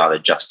 but maybe I'll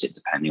adjust it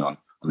depending on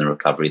the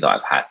recovery that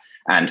I've had.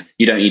 And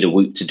you don't need a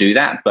Whoop to do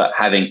that, but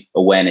having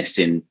awareness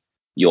in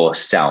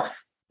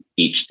yourself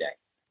each day.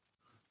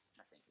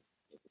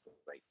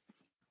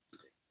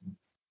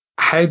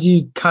 How do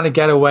you kind of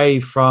get away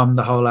from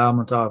the whole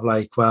element of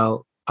like,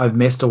 well, I've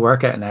missed a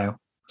workout now,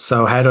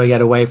 so how do I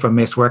get away from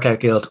missed workout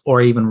guilt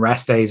or even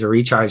rest days or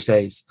recharge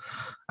days?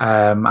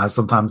 as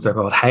sometimes they're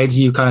called. How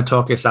do you kind of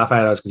talk yourself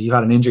out of those? Because you've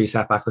had an injury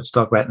setback, which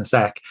we'll talk about in a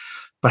sec.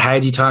 But how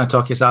do you try and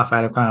talk yourself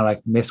out of kind of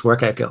like missed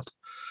workout guilt?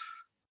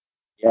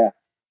 Yeah,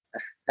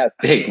 that's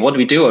big. What do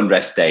we do on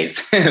rest days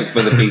for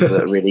the people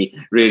that are really,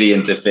 really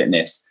into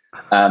fitness?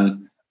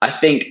 I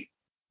think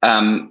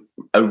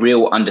a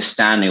real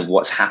understanding of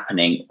what's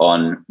happening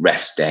on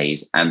rest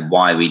days and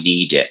why we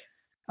need it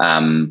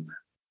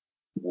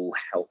will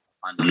help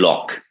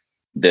unlock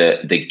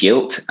the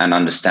guilt and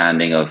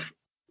understanding of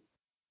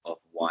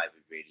why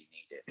we really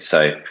need it.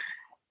 So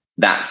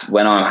that's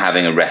when I'm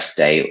having a rest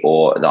day,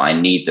 or that I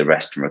need the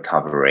rest and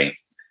recovery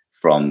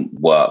from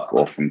work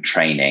or from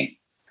training,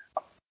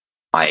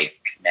 I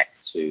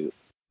connect to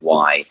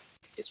why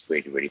it's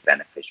really, really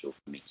beneficial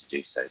for me to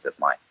do so.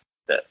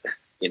 That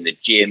in the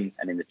gym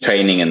and in the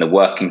training and the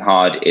working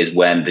hard is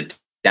when the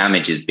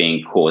damage is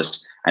being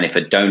caused. And if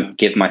I don't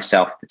give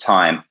myself the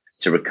time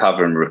to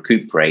recover and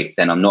recuperate,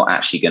 then I'm not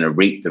actually going to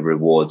reap the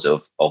rewards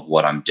of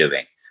what I'm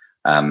doing.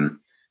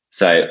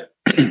 So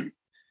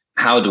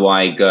how do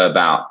I go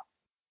about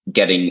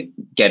getting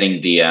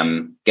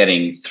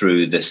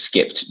through the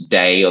skipped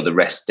day or the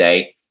rest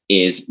day?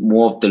 Is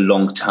more of the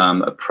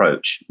long-term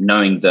approach,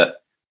 knowing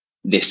that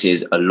this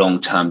is a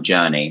long-term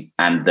journey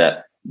and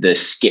that the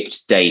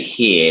skipped day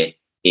here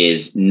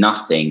is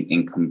nothing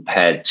in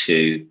compared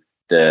to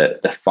the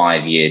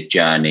 5-year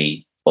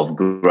journey of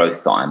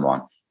growth that I'm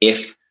on.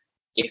 If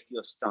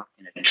you're stuck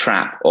in a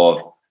trap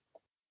of,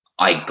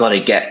 I got to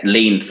get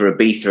lean for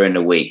Ibiza in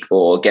a week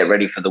or get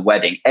ready for the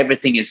wedding,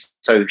 everything is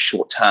so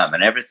short term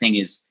and everything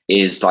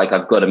is like,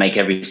 I've got to make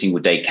every single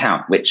day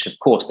count, which of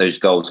course those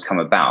goals come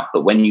about.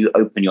 But when you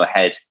open your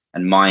head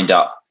and mind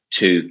up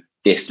to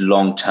this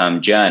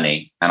long-term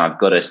journey, and I've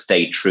got to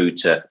stay true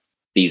to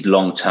these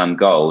long-term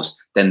goals,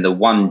 then the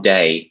one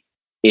day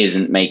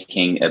isn't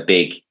making a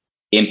big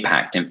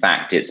impact. In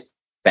fact, it's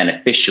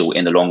beneficial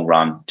in the long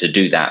run to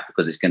do that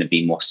because it's going to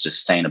be more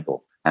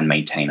sustainable and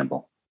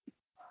maintainable.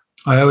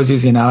 I always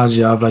use the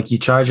analogy of like you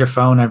charge your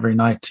phone every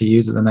night to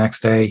use it the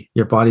next day.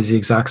 Your body's the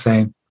exact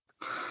same.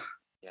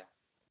 Yeah,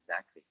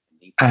 exactly.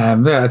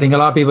 Yeah, I think a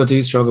lot of people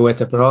do struggle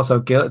with it, but also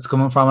guilt. It's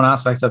coming from an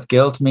aspect of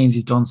guilt means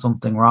you've done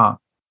something wrong,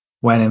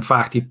 when in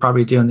fact you're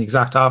probably doing the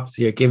exact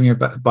opposite. You're giving your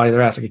body the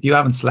rest. Like if you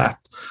haven't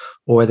slept,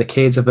 or the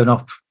kids have been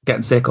up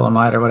getting sick all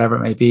night, or whatever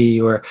it may be,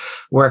 or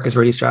work is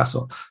really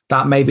stressful,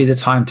 that may be the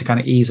time to kind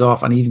of ease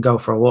off and even go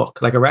for a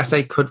walk. Like a rest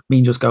day could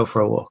mean just go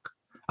for a walk.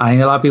 I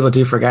think a lot of people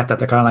do forget that.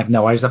 They're kind of like,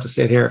 no, I just have to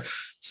sit here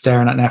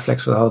staring at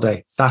Netflix for the whole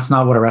day. That's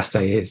not what a rest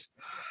day is.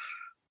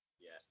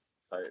 Yeah,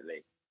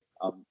 totally.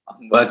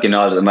 I'm working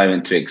hard at the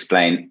moment to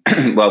explain,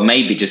 well,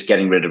 maybe just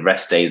getting rid of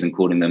rest days and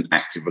calling them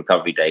active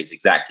recovery days.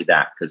 Exactly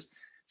that. Because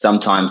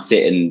sometimes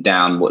sitting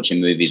down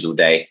watching movies all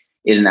day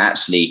isn't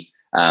actually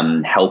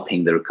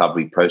helping the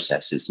recovery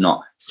process. It's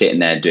not sitting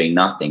there doing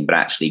nothing, but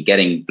actually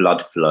getting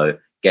blood flow,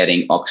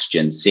 getting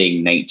oxygen,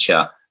 seeing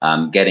nature,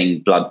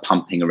 getting blood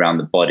pumping around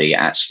the body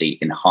actually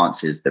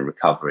enhances the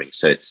recovery.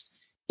 So it's,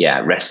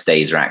 rest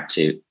days are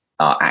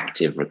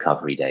active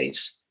recovery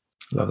days.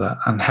 Love that.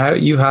 And how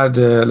you had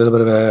a little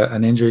bit of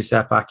an injury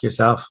setback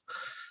yourself.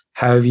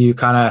 How have you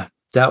kind of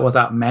dealt with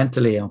that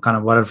mentally, and kind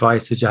of what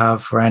advice would you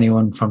have for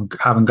anyone from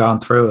having gone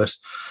through it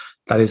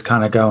that is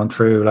kind of going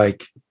through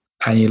like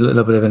any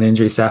little bit of an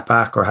injury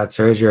setback or had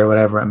surgery or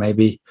whatever it may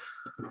be?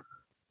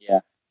 Yeah,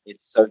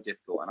 it's so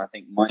difficult. And I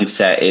think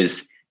mindset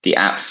is the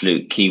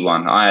absolute key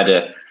one. I had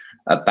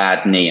a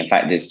bad knee. In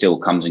fact, it still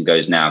comes and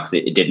goes now because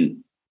it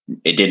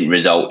didn't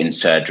result in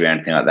surgery or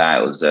anything like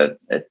that. It was a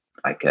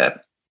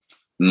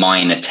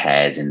minor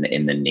tears in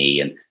the knee.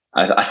 And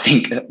I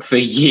think for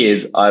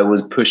years I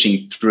was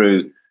pushing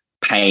through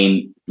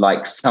pain,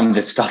 like some of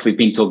the stuff we've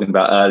been talking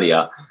about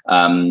earlier.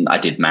 I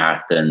did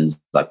marathons,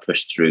 I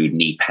pushed through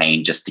knee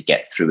pain just to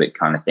get through it,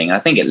 kind of thing. And I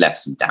think it left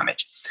some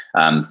damage.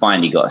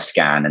 Finally got a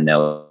scan and there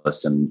were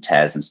some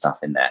tears and stuff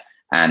in there.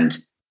 And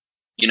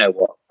you know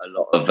what a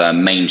lot of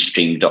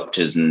mainstream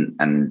doctors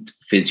and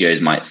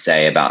physios might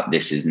say about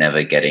this is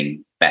never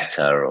getting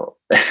better, or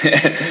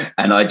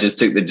and I just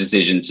took the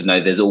decision to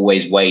know there's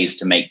always ways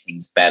to make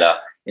things better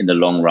in the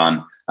long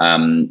run,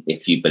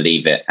 if you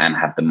believe it and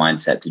have the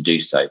mindset to do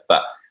so.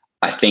 But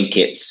I think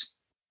it's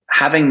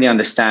having the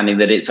understanding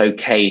that it's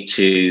okay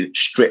to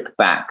strip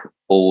back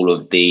all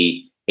of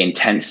the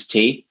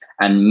intensity,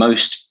 and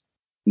most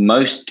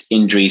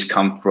injuries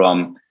come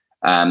from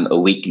a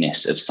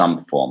weakness of some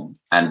form,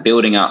 and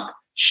building up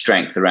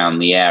strength around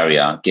the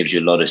area gives you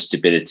a lot of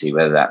stability,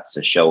 whether that's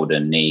a shoulder,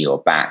 knee, or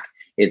back.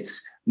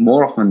 It's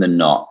more often than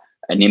not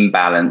an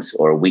imbalance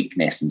or a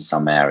weakness in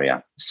some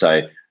area.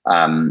 So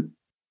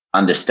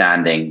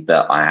understanding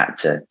that I had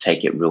to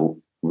take it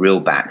real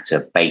back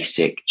to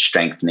basic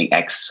strengthening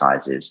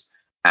exercises,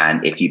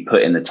 and if you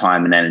put in the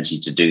time and energy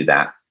to do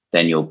that,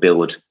 then you'll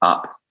build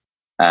up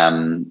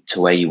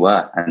to where you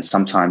were, and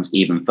sometimes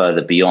even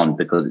further beyond,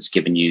 because it's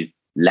given you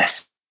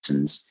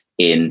lessons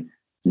in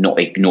not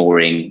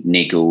ignoring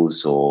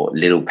niggles or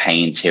little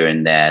pains here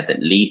and there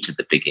that lead to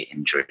the bigger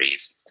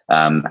injuries.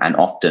 And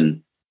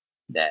often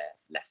they're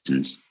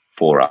lessons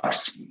for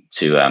us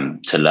to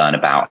learn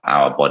about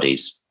our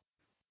bodies.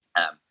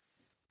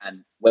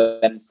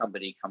 when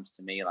somebody comes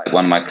to me, like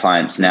one of my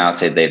clients now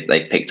said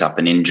they've picked up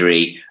an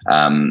injury,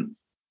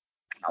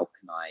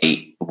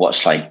 what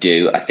should I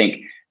do? I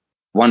think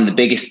one of the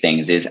biggest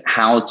things is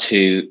how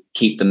to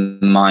keep the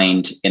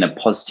mind in a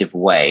positive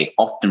way,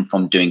 often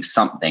from doing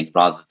something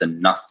rather than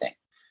nothing,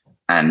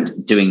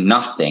 and doing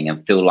nothing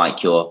and feel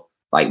like you're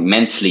like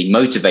mentally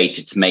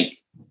motivated to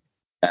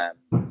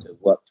to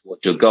work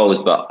towards your goals,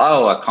 but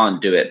I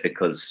can't do it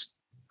because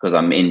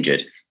I'm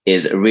injured,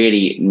 is a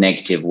really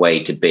negative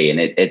way to be, and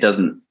it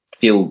doesn't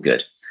feel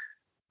good.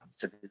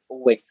 So there's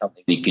always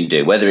something you can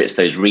do, whether it's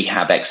those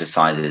rehab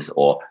exercises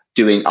or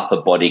doing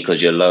upper body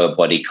because your lower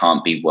body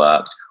can't be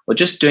worked, or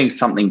just doing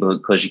something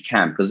because you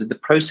can. Because in the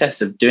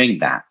process of doing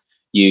that,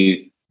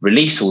 you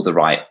release all the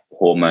right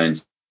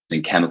hormones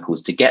and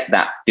chemicals to get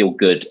that feel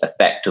good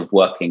effect of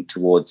working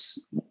towards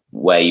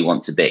where you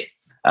want to be.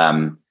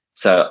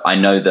 So I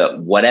know that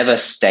whatever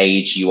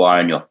stage you are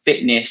in your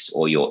fitness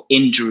or your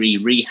injury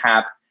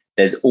rehab,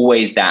 there's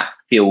always that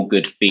feel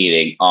good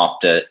feeling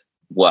after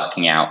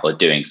working out or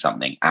doing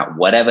something at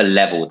whatever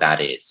level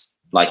that is.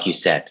 Like you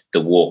said,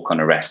 the walk on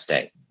a rest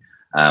day,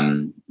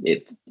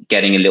 it's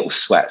getting a little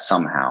sweat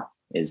somehow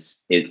it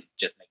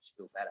just makes you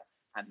feel better.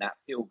 And that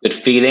feel good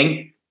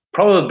feeling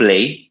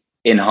probably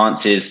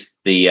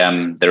enhances the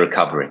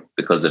recovery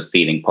because of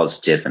feeling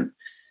positive and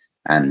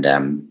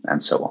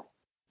so on.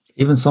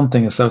 Even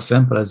something so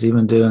simple as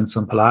even doing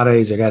some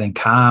Pilates or getting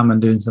calm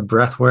and doing some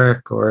breath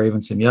work or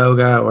even some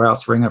yoga, or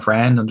else ring a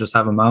friend and just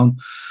have a moan.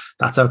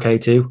 That's okay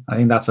too. I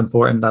think that's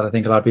important. That I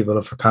think a lot of people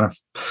have kind of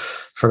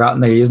forgotten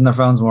they're using their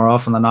phones more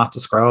often than not to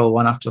scroll.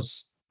 Why not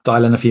just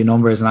dial in a few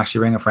numbers and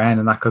actually ring a friend?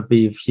 And that could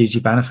be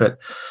hugely benefit.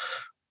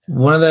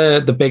 One of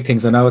the big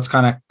things, I know it's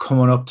kind of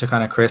coming up to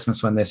kind of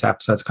Christmas when this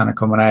episode's kind of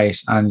coming out,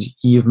 and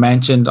you've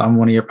mentioned on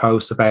one of your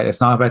posts about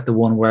it's not about the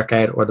one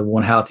workout or the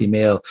one healthy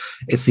meal,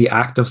 it's the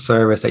act of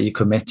service that you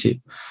commit to.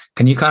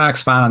 Can you kind of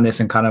expand on this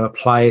and kind of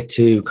apply it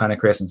to kind of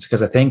Christmas?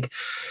 Because I think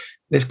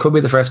this could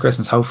be the first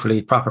Christmas,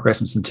 hopefully proper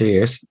Christmas in 2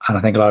 years. And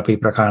I think a lot of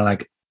people are kind of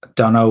like,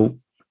 don't know,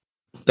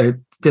 their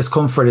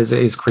discomfort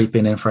is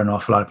creeping in for an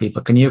awful lot of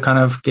people. Can you kind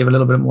of give a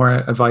little bit more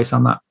advice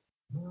on that?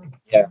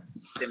 Yeah,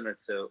 similar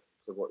to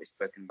what we've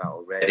spoken about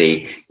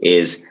already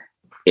is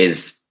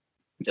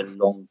the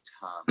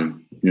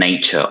long-term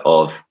nature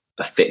of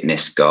a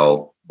fitness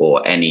goal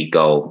or any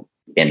goal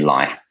in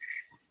life.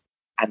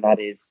 And that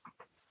is,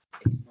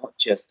 it's not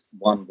just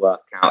one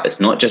workout,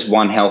 it's not just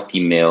one healthy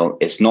meal,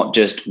 it's not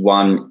just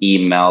one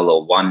email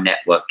or one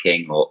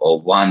networking or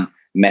one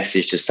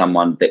message to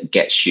someone that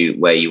gets you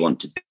where you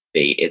want to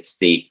be. It's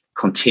the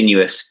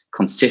continuous,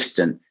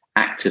 consistent,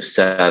 active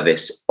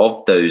service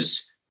of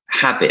those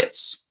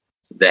habits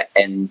that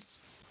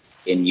ends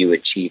in you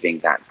achieving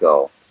that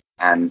goal.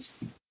 And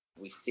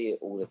we see it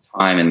all the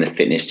time in the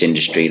fitness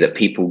industry that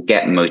people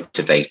get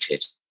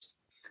motivated.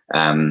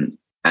 And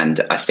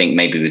I think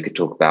maybe we could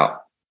talk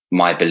about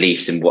my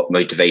beliefs in what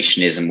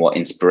motivation is and what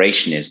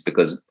inspiration is,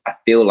 because I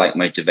feel like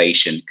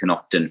motivation can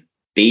often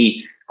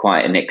be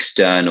quite an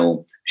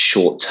external,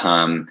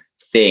 short-term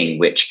thing,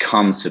 which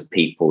comes for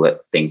people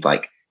at things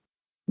like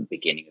the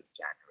beginning of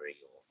January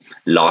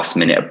or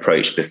last-minute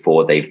approach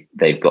before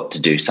they've got to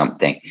do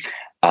something.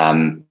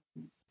 And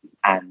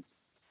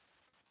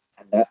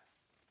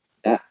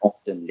that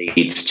often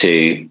leads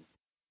to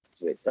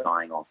it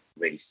dying off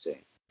really soon,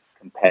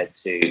 compared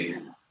to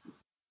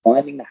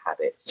finding the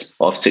habits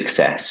of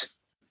success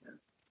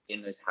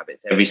in those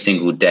habits every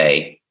single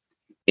day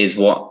is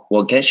what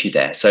gets you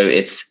there. So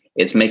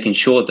it's making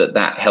sure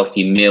that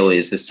healthy meal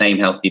is the same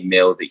healthy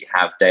meal that you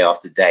have day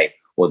after day,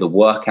 or the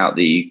workout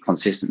that you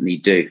consistently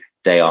do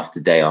day after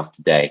day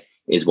after day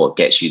is what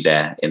gets you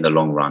there in the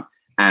long run.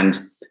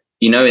 And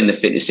in the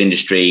fitness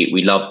industry,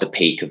 we love the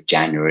peak of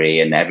January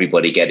and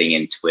everybody getting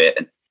into it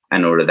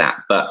and all of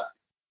that. But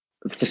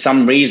for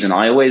some reason,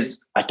 I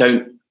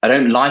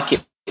don't like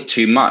it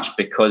too much,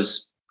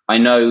 because I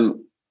know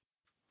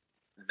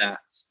that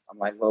I'm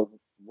like, well,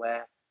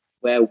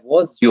 where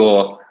was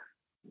your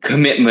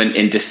commitment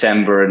in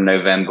December and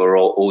November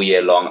or all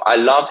year long? I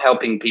love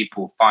helping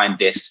people find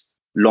this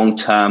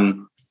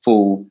long-term,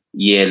 full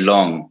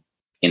year-long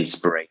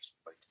inspiration,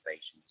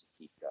 motivation to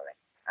keep going.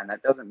 And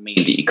that doesn't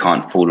mean that you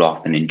can't fall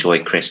off and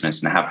enjoy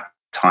Christmas and have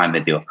time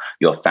with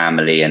your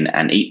family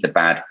and eat the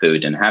bad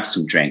food and have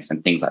some drinks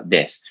and things like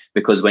this.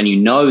 Because when you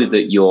know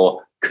that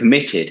you're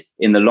committed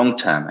in the long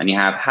term and you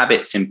have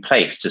habits in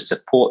place to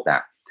support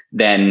that,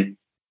 then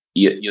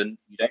you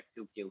don't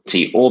feel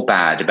guilty or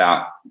bad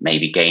about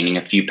maybe gaining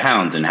a few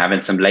pounds and having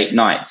some late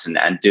nights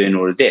and doing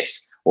all of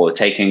this, or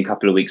taking a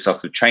couple of weeks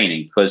off of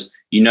training, because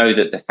you know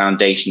that the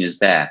foundation is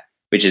there.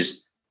 Which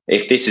is,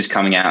 if this is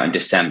coming out in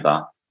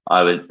December,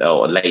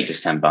 or late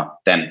December,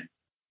 then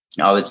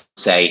I would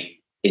say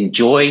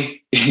enjoy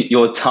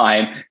your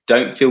time.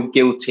 Don't feel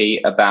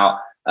guilty about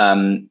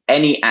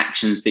any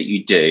actions that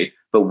you do.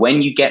 But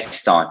when you get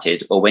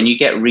started or when you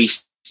get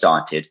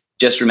restarted,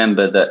 just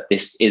remember that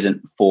this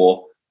isn't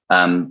for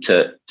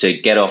to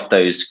get off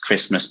those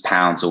Christmas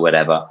pounds or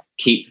whatever.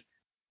 Keep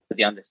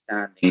the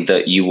understanding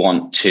that you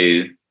want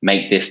to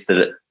make this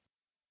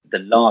the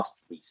last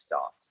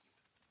restart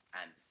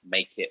and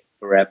make it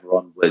forever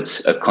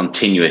onwards a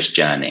continuous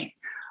journey.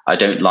 I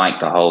don't like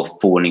the whole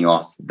falling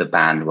off the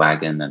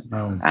bandwagon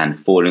and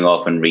falling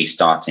off and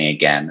restarting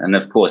again. And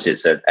of course,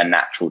 it's a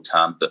natural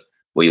term that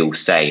we all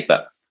say,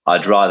 but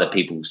I'd rather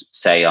people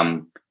say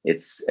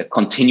it's a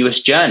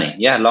continuous journey.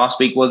 Yeah, last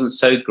week wasn't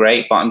so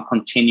great, but I'm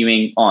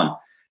continuing on,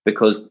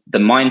 because the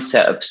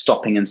mindset of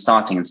stopping and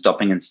starting and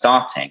stopping and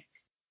starting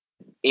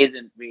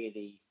isn't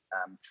really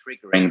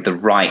triggering the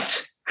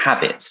right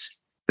habits,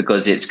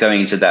 because it's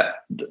going to that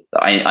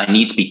I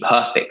need to be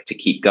perfect to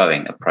keep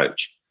going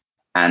approach.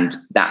 And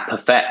that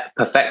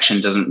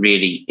perfection doesn't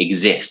really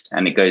exist.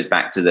 And it goes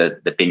back to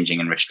the binging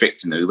and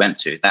restricting that we went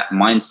to. That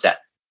mindset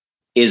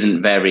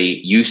isn't very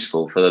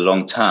useful for the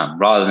long term,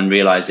 rather than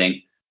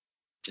realizing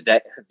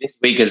this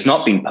week has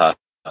not been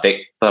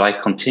perfect, but I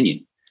continue.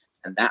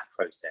 And that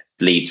process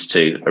leads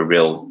to a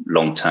real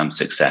long-term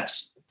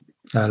success.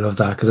 I love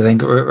that, because I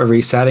think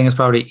resetting is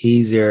probably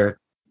easier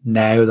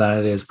now than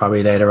it is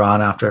probably later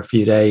on after a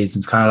few days.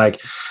 It's kind of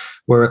like,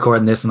 we're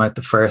recording this on like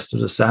the 1st of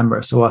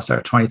December. So what's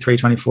our 23,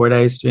 24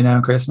 days between now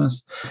and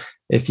Christmas?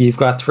 If you've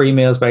got 3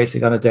 meals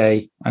basic on a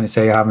day, and you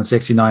say you're having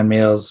 69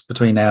 meals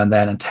between now and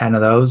then, and 10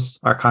 of those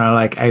are kind of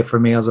like out for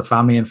meals with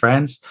family and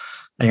friends,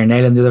 and you're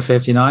nailing the other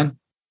 59,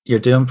 you're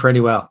doing pretty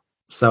well.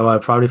 So I'll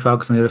probably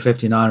focus on the other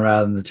 59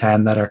 rather than the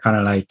 10 that are kind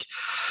of like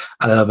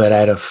a little bit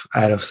out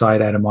of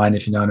sight, out of mind,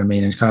 if you know what I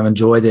mean, and kind of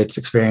enjoy its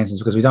experiences,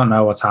 because we don't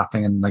know what's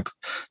happening in like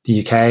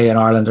the UK and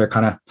Ireland are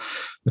kind of,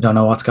 we don't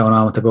know what's going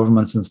on with the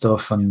governments and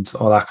stuff and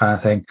all that kind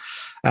of thing.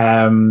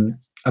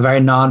 A very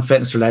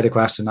non-fitness related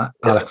question,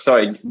 Alex.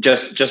 Sorry,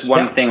 just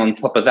one thing on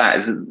top of that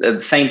is the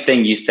same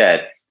thing you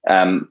said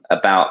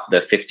about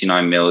the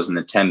 59 meals and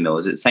the 10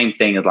 meals. It's the same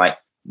thing as like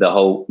the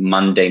whole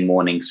Monday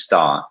morning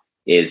start.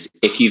 Is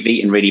if you've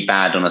eaten really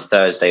bad on a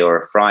Thursday or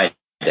a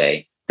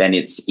Friday, then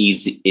it's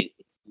easy.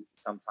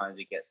 Sometimes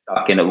we get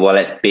stuck in it. Well,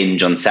 let's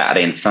binge on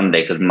Saturday and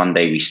Sunday because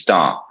Monday we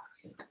start.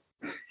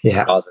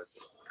 Yeah.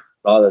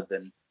 Rather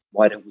than,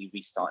 why don't we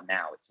restart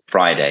now? It's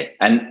Friday.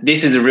 And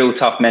this is a real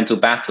tough mental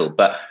battle,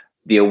 but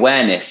the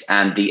awareness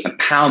and the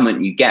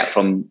empowerment you get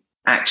from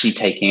actually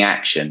taking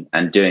action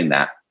and doing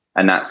that.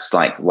 And that's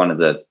like one of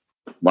the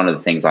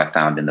things I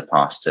found in the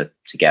past to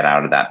get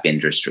out of that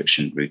binge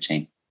restriction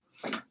routine.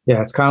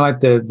 Yeah, it's kind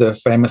of like the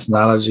famous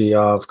analogy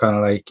of kind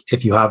of like,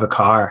 if you have a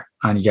car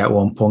and you get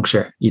one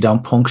puncture, you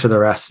don't puncture the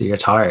rest of your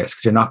tires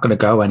because you're not going to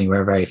go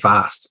anywhere very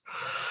fast.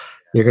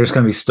 You're just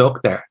going to be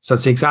stuck there. So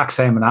it's the exact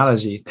same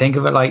analogy. Think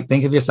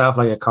of yourself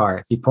like a car.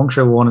 If you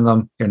puncture one of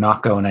them, you're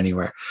not going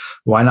anywhere.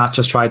 Why not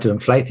just try to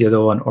inflate the other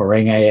one or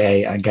ring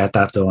AA and get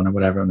that done, or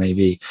whatever it may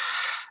be?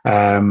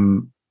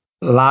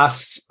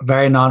 Last,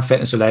 very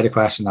non-fitness related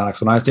question,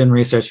 Alex. When I was doing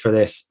research for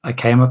this, I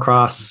came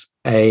across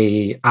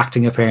a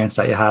acting appearance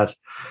that you had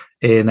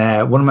in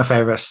one of my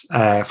favorite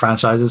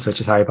franchises, which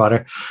is Harry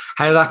Potter.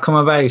 How did that come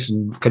about?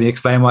 And can you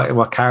explain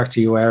what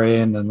character you were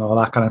in and all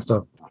that kind of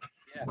stuff?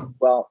 Yeah,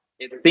 well,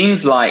 it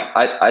seems like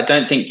I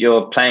don't think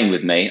you're playing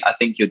with me. I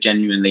think you're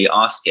genuinely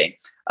asking,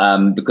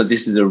 because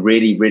this is a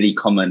really, really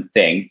common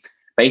thing.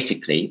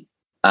 Basically,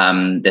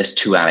 there's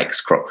 2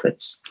 Alex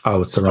Crockfords.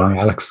 Oh, it's the wrong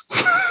Alex.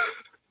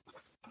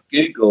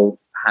 Google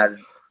has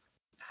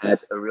had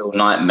a real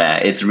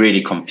nightmare. It's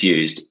really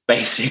confused.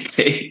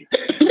 Basically,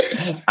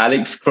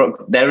 Alex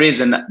Crockford.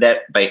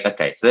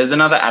 Okay, so there's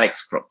another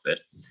Alex Crockford.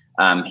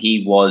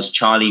 He was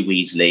Charlie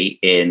Weasley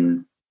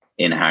in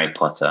Harry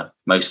Potter,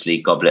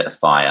 mostly Goblet of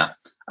Fire.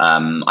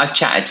 I've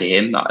chatted to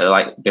him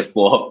like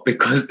before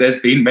because there's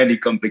been many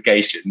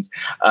complications.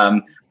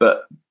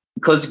 But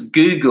because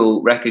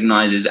Google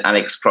recognizes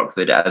Alex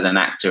Crockford as an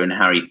actor in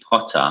Harry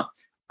Potter,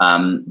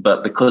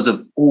 but because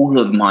of all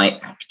of my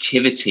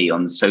activity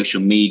on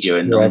social media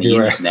and on the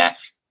internet,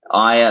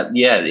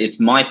 it's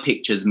my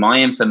pictures,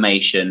 my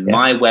information,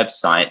 my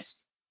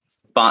websites,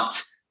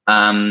 but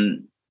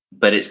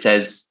it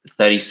says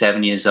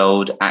 37 years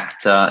old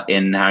actor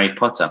in Harry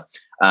Potter.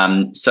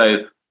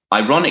 So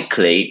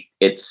ironically,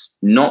 it's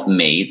not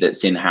me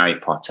that's in Harry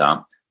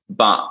Potter,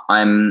 but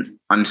I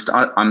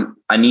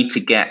need to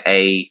get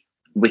a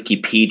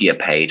Wikipedia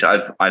page.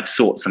 I've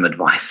sought some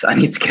advice. I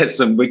need to get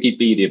some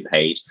Wikipedia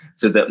page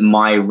so that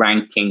my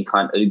ranking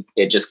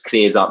it just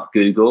clears up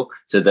Google,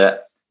 so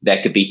that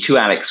there could be 2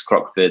 Alex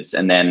Crockfords,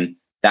 and then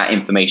that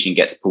information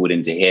gets pulled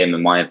into him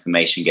and my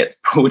information gets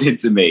pulled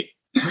into me.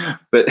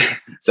 But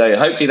so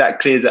hopefully that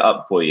clears it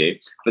up for you.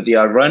 But the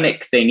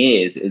ironic thing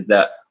is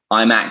that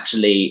I'm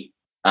actually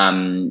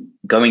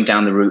going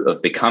down the route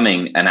of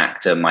becoming an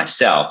actor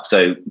myself.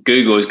 So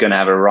Google is going to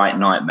have a right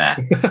nightmare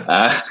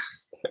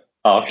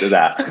after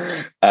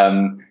that.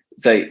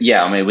 So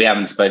yeah, I mean, we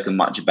haven't spoken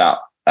much about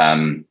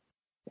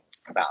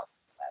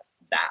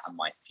that and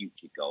my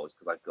future goals,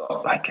 because I've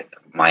got like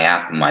my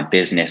app and my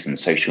business and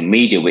social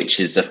media, which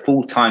is a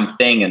full-time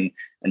thing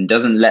and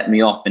doesn't let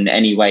me off in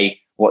any way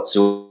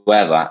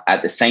whatsoever,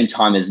 at the same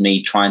time as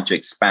me trying to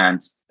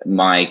expand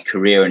my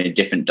career in a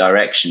different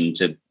direction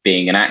to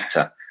being an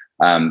actor,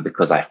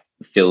 because I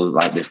feel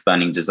like this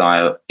burning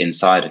desire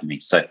inside of me.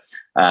 So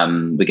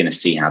we're going to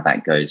see how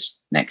that goes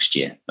next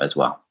year as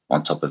well.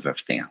 on top of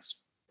everything else.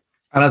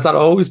 And has that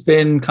always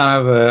been kind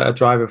of a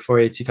driver for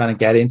you to kind of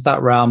get into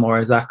that realm,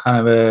 or is that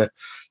kind of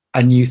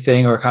a new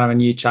thing or kind of a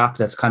new chapter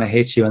that's kind of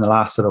hit you in the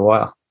last little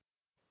while?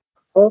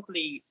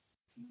 Probably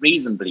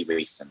reasonably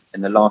recent.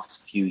 In the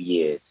last few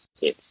years,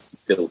 it's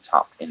built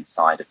up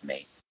inside of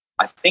me.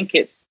 I think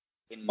it's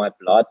in my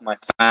blood. My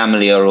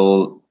family are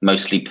all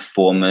mostly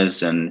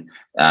performers and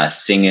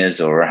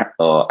singers or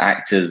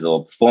actors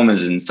or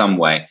performers in some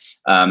way.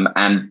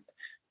 And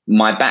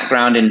my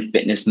background in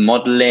fitness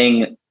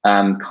modeling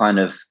kind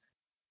of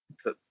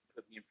put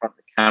me in front of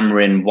the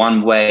camera in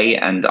one way,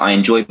 and I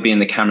enjoy being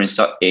the camera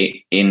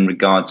in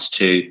regards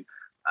to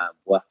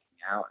working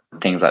out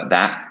and things like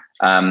that.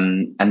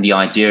 And the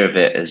idea of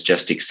it has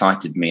just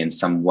excited me in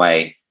some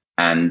way,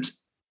 and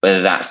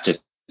whether that's to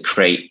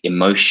create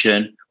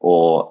emotion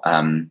or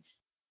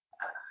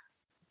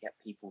get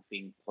people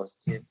feeling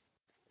positive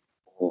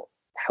or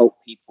help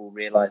people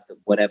realize that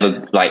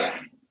whatever, like,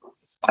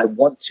 I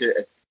want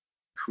to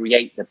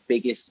create the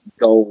biggest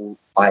goal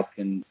I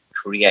can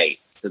create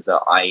so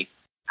that I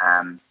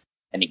am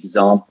an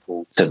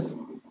example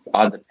to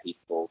other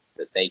people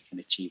that they can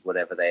achieve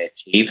whatever they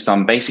achieve. So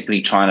I'm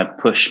basically trying to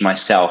push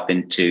myself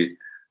into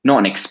not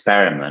an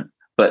experiment,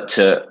 but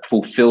to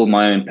fulfill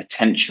my own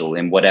potential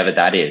in whatever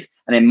that is.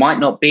 And it might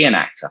not be an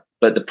actor,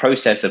 but the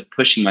process of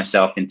pushing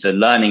myself into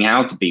learning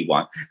how to be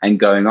one and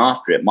going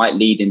after it might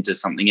lead into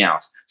something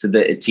else, so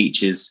that it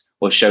teaches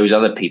or shows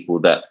other people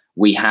that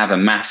we have a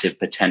massive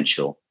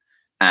potential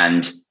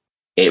and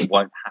it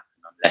won't happen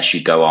unless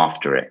you go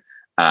after it.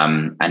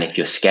 And if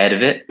you're scared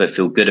of it, but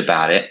feel good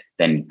about it,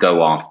 then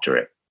go after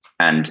it.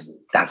 And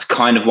that's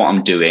kind of what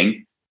I'm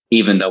doing,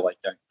 even though I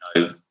don't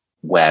know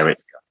where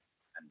it's going.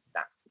 And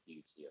that's the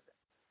beauty of it.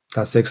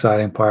 That's the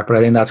exciting part. But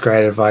I think that's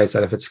great advice,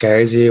 that if it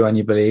scares you and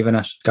you believe in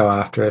it, go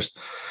after it.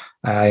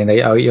 And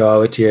you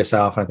owe it to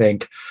yourself. And I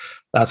think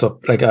that's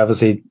what, like,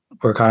 obviously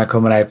we're kind of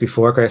coming out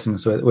before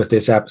Christmas with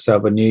this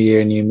episode, but New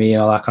Year, New Me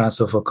and all that kind of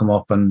stuff will come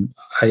up. And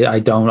I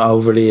don't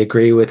overly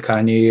agree with kind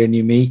of New Year,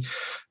 New Me.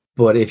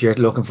 But if you're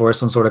looking for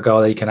some sort of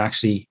goal that you can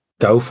actually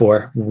go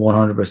for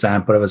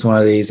 100%, but if it's one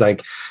of these,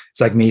 like,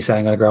 it's like me saying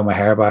I'm going to grow my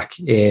hair back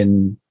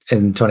in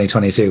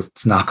 2022,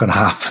 it's not going to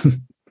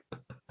happen.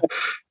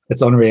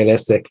 It's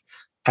unrealistic.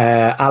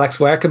 Alex,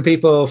 where can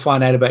people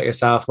find out about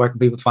yourself? Where can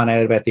people find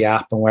out about the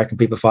app, and where can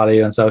people follow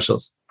you on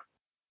socials?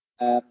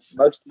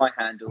 Most of my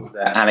handles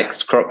are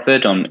Alex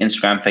Crockford on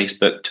Instagram,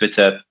 Facebook,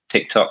 Twitter,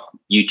 TikTok,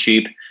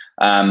 YouTube.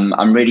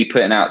 I'm really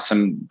putting out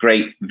some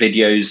great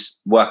videos,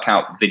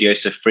 workout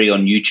videos for free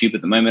on YouTube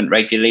at the moment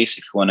regularly. So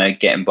if you want to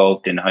get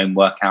involved in home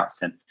workouts,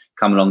 then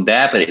come along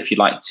there. But if you'd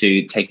like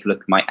to take a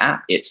look at my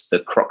app, it's the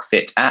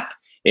Crockfit app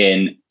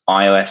in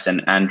iOS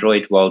and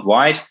Android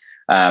worldwide.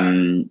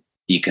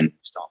 You can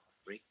start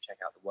for free, check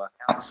out the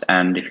workouts.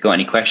 And if you've got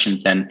any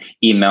questions, then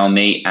email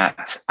me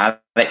at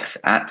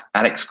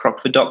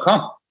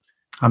alex@alexcrockford.com.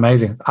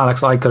 Amazing.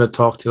 Alex, I could have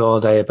talked to you all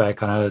day about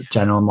kind of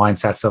general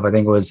mindset stuff. I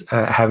think it was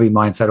heavy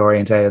mindset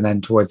oriented, and then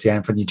towards the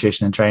end for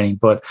nutrition and training.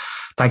 But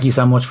thank you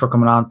so much for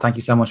coming on. Thank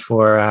you so much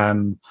for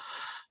kind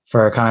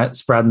of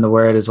spreading the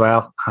word as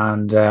well.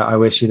 And I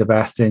wish you the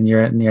best in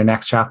your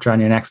next chapter and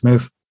your next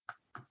move.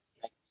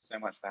 Thank you so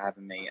much for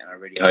having me. And I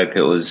really hope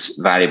it was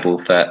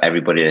valuable for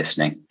everybody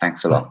listening.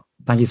 Thanks a lot.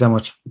 Thank you so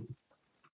much.